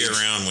try to be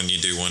around when you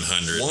do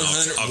 100.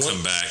 100 I'll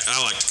come back. I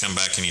like to come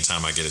back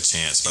anytime I get a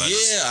chance. But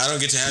I don't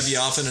get to have you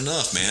often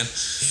enough, man.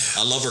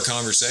 I love our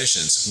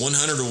conversations.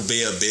 100 will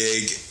be a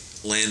big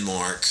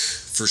landmark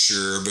for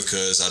sure,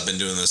 because I've been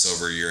doing this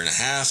over a year and a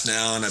half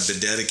now, and I've been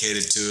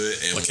dedicated to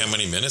it. And look how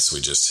many minutes we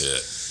just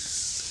hit.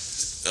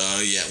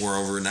 we're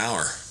over an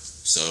hour,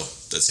 so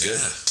that's good.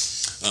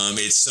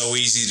 It's so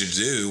easy to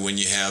do when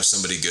you have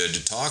somebody good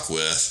to talk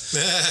with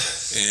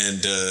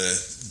and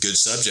good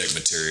subject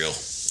material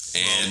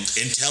and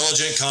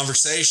intelligent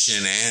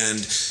conversation, and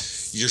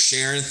you're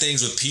sharing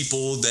things with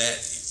people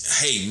that,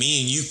 hey,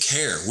 me and you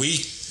care.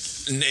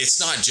 It's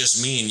not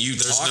just me and you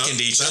talking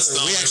to each other. That's the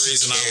We only actually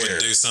reason I care.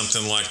 would do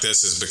something like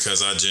this is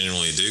because I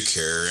genuinely do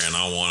care, and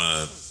I want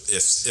to.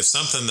 If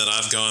something that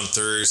I've gone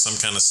through, some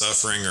kind of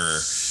suffering or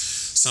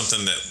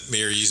something that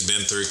me or you've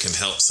been through, can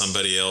help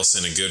somebody else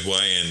in a good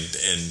way, and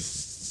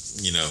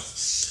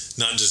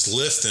not just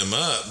lift them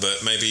up,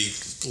 but maybe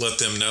let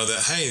them know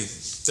that, hey,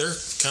 they're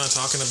kind of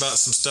talking about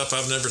some stuff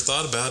I've never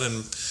thought about,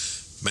 and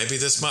maybe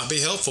this might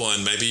be helpful,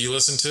 and maybe you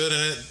listen to it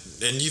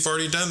and you've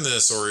already done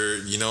this,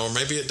 or or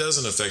maybe it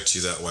doesn't affect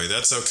you that way.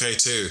 That's okay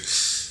too.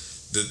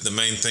 The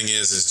main thing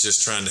is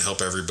just trying to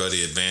help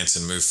everybody advance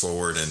and move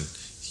forward, and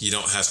you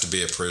don't have to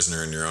be a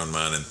prisoner in your own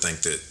mind and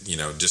think that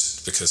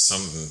just because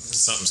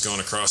something's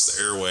going across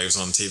the airwaves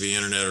on TV,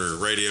 internet, or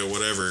radio,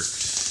 whatever,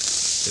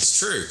 it's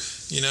true.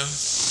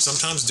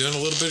 Sometimes doing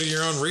a little bit of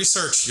your own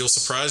research, you'll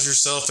surprise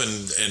yourself, and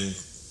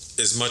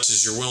as much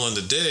as you're willing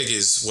to dig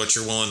is what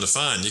you're willing to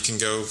find. You can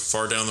go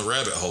far down the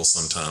rabbit hole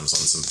sometimes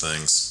on some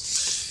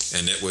things,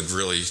 and it would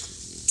really,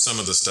 some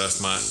of the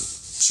stuff might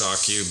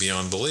shock you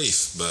beyond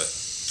belief, but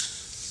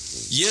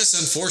Yes,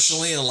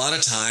 unfortunately, a lot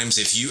of times,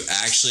 if you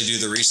actually do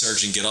the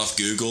research and get off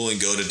Google and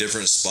go to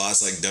different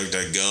spots like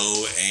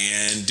DuckDuckGo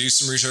and do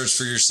some research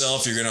for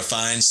yourself, you're going to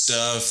find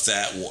stuff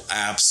that will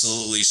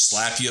absolutely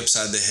slap you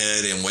upside the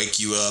head and wake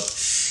you up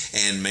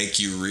and make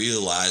you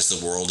realize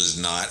the world is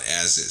not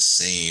as it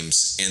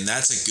seems. And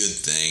that's a good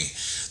thing.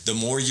 The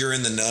more you're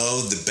in the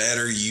know, the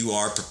better you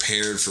are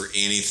prepared for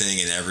anything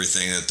and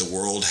everything that the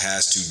world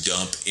has to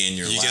dump in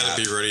your lap. You got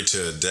to be ready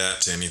to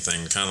adapt to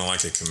anything, kind of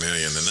like a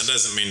chameleon. And that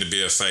doesn't mean to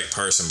be a fake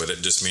person, but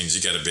it just means you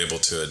got to be able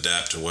to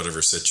adapt to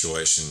whatever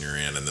situation you're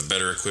in. And the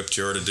better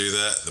equipped you are to do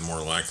that, the more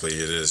likely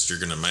it is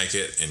you're going to make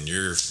it, and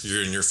you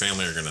and your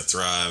family are going to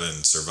thrive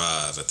and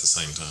survive at the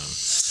same time.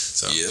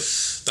 So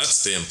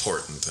that's the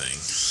important thing.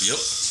 Yep,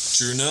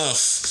 true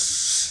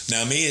enough.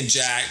 Now, me and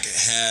Jack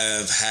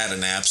have had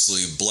an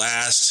absolute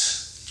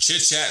blast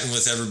chit-chatting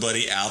with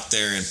everybody out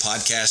there in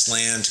podcast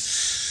land.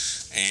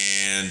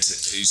 and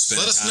you spend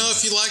Let us time. know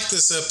if you like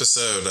this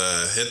episode.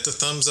 Hit the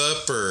thumbs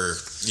up, or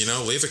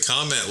leave a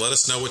comment. Let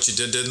us know what you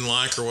didn't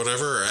like or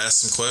whatever, or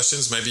ask some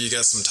questions. Maybe you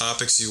got some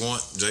topics you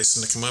want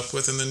Jason to come up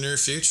with in the near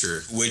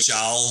future. Which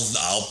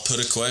I'll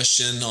put a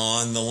question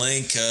on the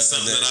link.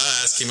 Something that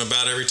I ask him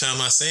about every time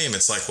I see him.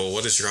 It's like, well,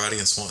 what is your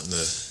audience wanting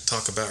to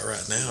talk about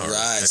right now? Or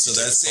right. So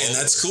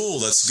that's cool.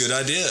 That's a good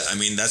idea. I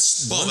mean,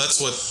 that's what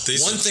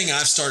one thing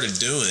I've started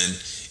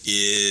doing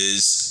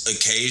is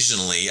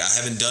occasionally, I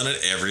haven't done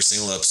it every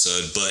single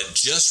episode, but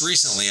just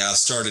recently I've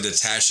started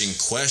attaching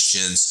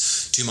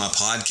questions to my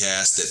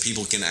podcast that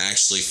people can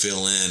actually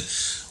fill in.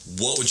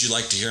 What would you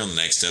like to hear on the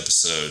next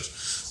episode?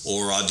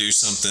 Or I'll do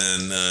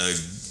something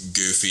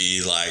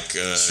goofy like,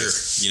 sure.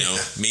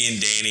 Me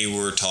and Danny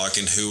were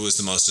talking who was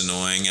the most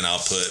annoying, and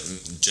I'll put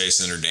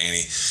Jason or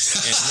Danny.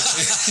 And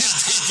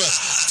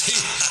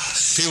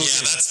people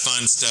that's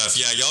fun stuff.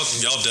 Yeah,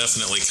 y'all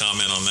definitely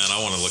comment on that.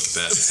 I want to look at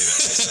that and see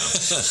that.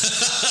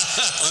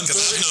 Because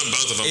I've known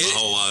both of them my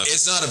whole life.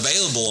 It's not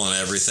available on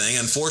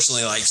everything.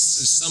 Unfortunately, like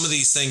some of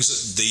these things,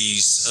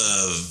 these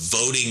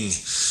voting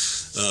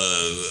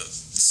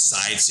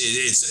sites,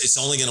 it's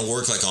only going to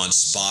work like on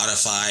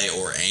Spotify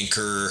or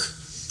Anchor.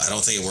 I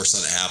don't think it works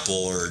on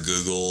Apple or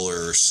Google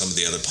or some of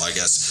the other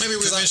podcasts. Maybe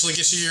we eventually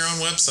get you your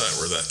own website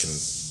where that can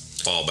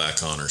fall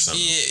back on or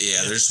something.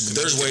 Yeah. There's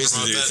ways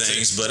to do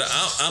things, but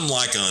I'm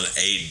like on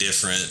 8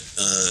 different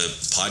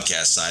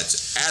podcast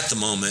sites at the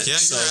moment. Yeah,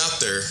 you're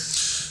out there.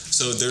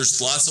 So there's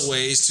lots of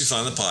ways to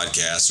find the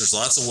podcast. There's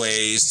lots of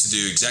ways to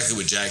do exactly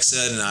what Jack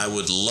said, and I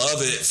would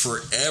love it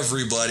for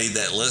everybody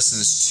that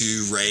listens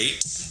to rate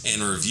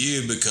and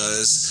review,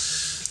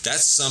 because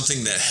that's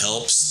something that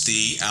helps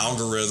the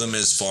algorithm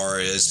as far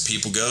as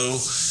people go.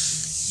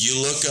 You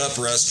look up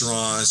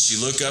restaurants, you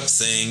look up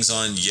things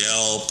on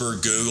Yelp or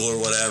Google or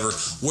whatever,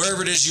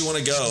 wherever it is you want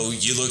to go,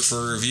 you look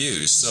for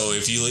reviews. So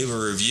if you leave a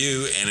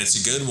review and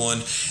it's a good one,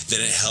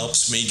 then it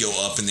helps me go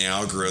up in the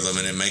algorithm,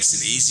 and it makes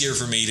it easier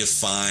for me to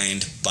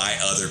find by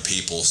other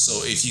people.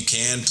 So if you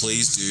can,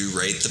 please do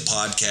rate the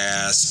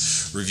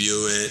podcast,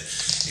 review it,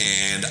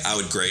 and I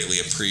would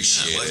greatly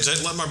appreciate it.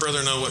 Let my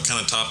brother know what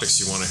kind of topics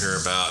you want to hear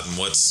about, and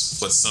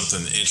what's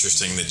something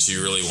interesting that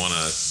you really want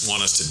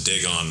us to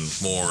dig on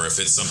more.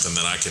 If it's something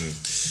that I can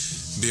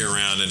be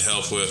around and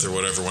help with or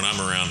whatever. When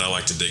I'm around, I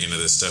like to dig into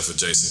this stuff with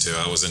Jason too.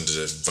 I was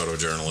into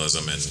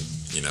photojournalism and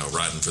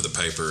writing for the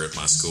paper at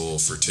my school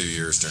for 2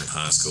 years during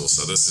high school.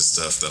 So this is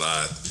stuff that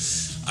I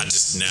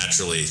just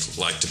naturally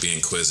like to be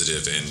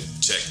inquisitive and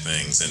check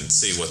things and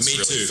see what's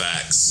really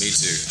facts. Me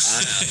too.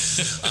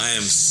 I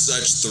am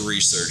such the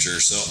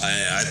researcher, so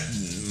I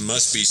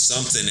must be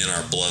something in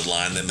our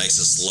bloodline that makes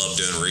us love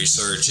doing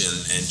research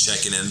and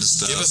checking into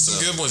stuff. Give us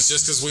some good ones.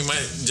 Just because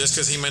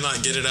he may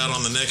not get it out on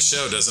the next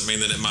show doesn't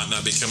mean that it might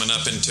not be coming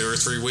up in 2 or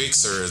 3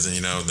 weeks, or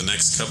the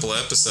next couple of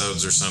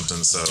episodes or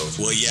something. So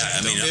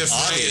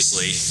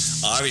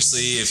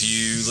obviously, if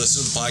you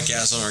listen to the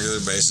podcast on a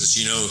regular basis,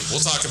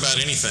 we'll talk about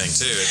anything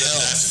too. It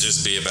doesn't have to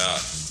just be about.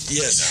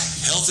 Yes,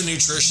 health and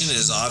nutrition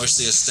is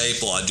obviously a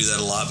staple. I do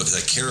that a lot because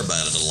I care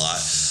about it a lot.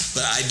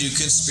 But I do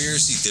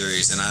conspiracy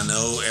theories, and I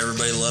know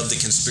everybody loved the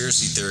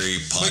conspiracy theory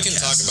podcast. We can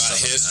talk about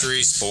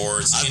history,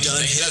 sports, anything.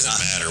 It doesn't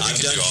matter. I've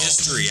done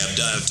history. I've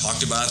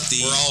talked about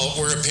the.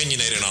 We're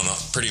opinionated on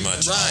pretty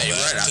much all that.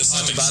 Right. I've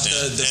talked about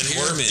the and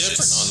pyramids. We're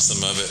different on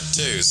some of it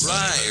too. So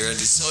right.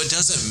 So it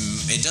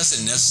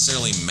doesn't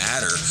necessarily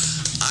matter.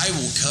 I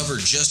will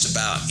cover just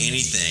about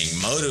anything: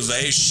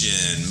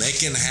 motivation,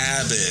 making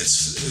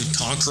habits,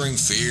 conquering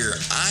fear.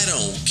 I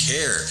don't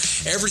care.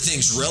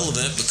 Everything's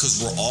relevant because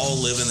we're all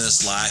living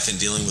this life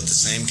and dealing with the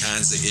same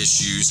kinds of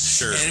issues.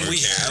 Sure, and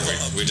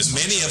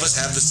many of us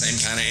have the same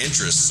kind of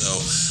interests. So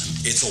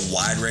it's a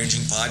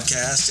wide-ranging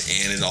podcast,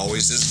 and it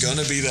always is going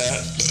to be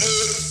that.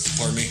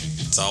 Pardon me.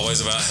 It's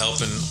always about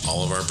helping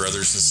all of our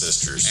brothers and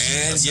sisters.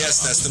 And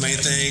that's the main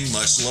thing.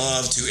 Much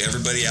love to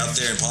everybody out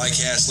there in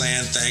podcast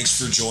land. Thanks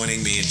for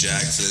joining me and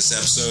Jack for this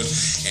episode.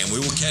 And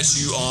we will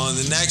catch you on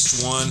the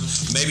next one.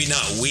 Maybe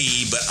not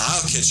but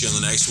I'll catch you on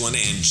the next one.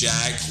 And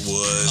Jack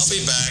I'll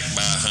be back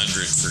by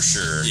 100 for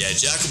sure. Yeah,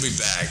 Jack will be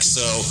back.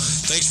 So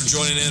thanks for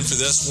joining in for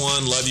this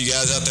one. Love you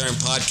guys out there in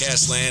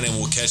podcast land, and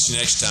we'll catch you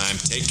next time.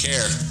 Take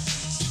care.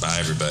 Bye,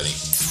 everybody.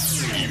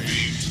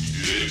 Keeping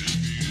it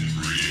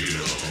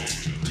real.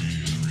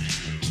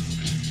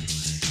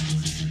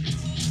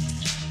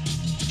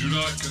 Do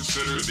not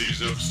consider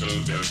these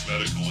episodes as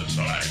medical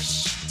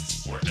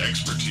advice or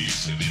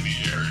expertise in any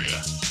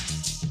area.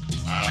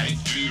 I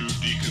do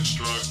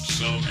deconstruct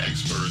some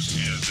experts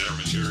and their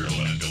material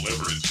and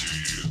deliver it to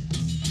you,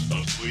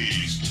 but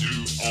please do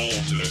all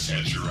this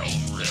at your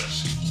own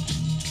risk.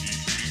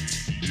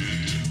 Keeping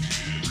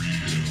it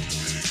real.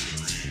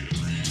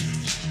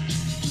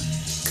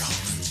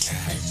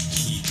 Contact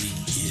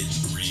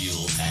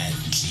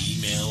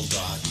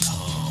keepingitreal@gmail.com.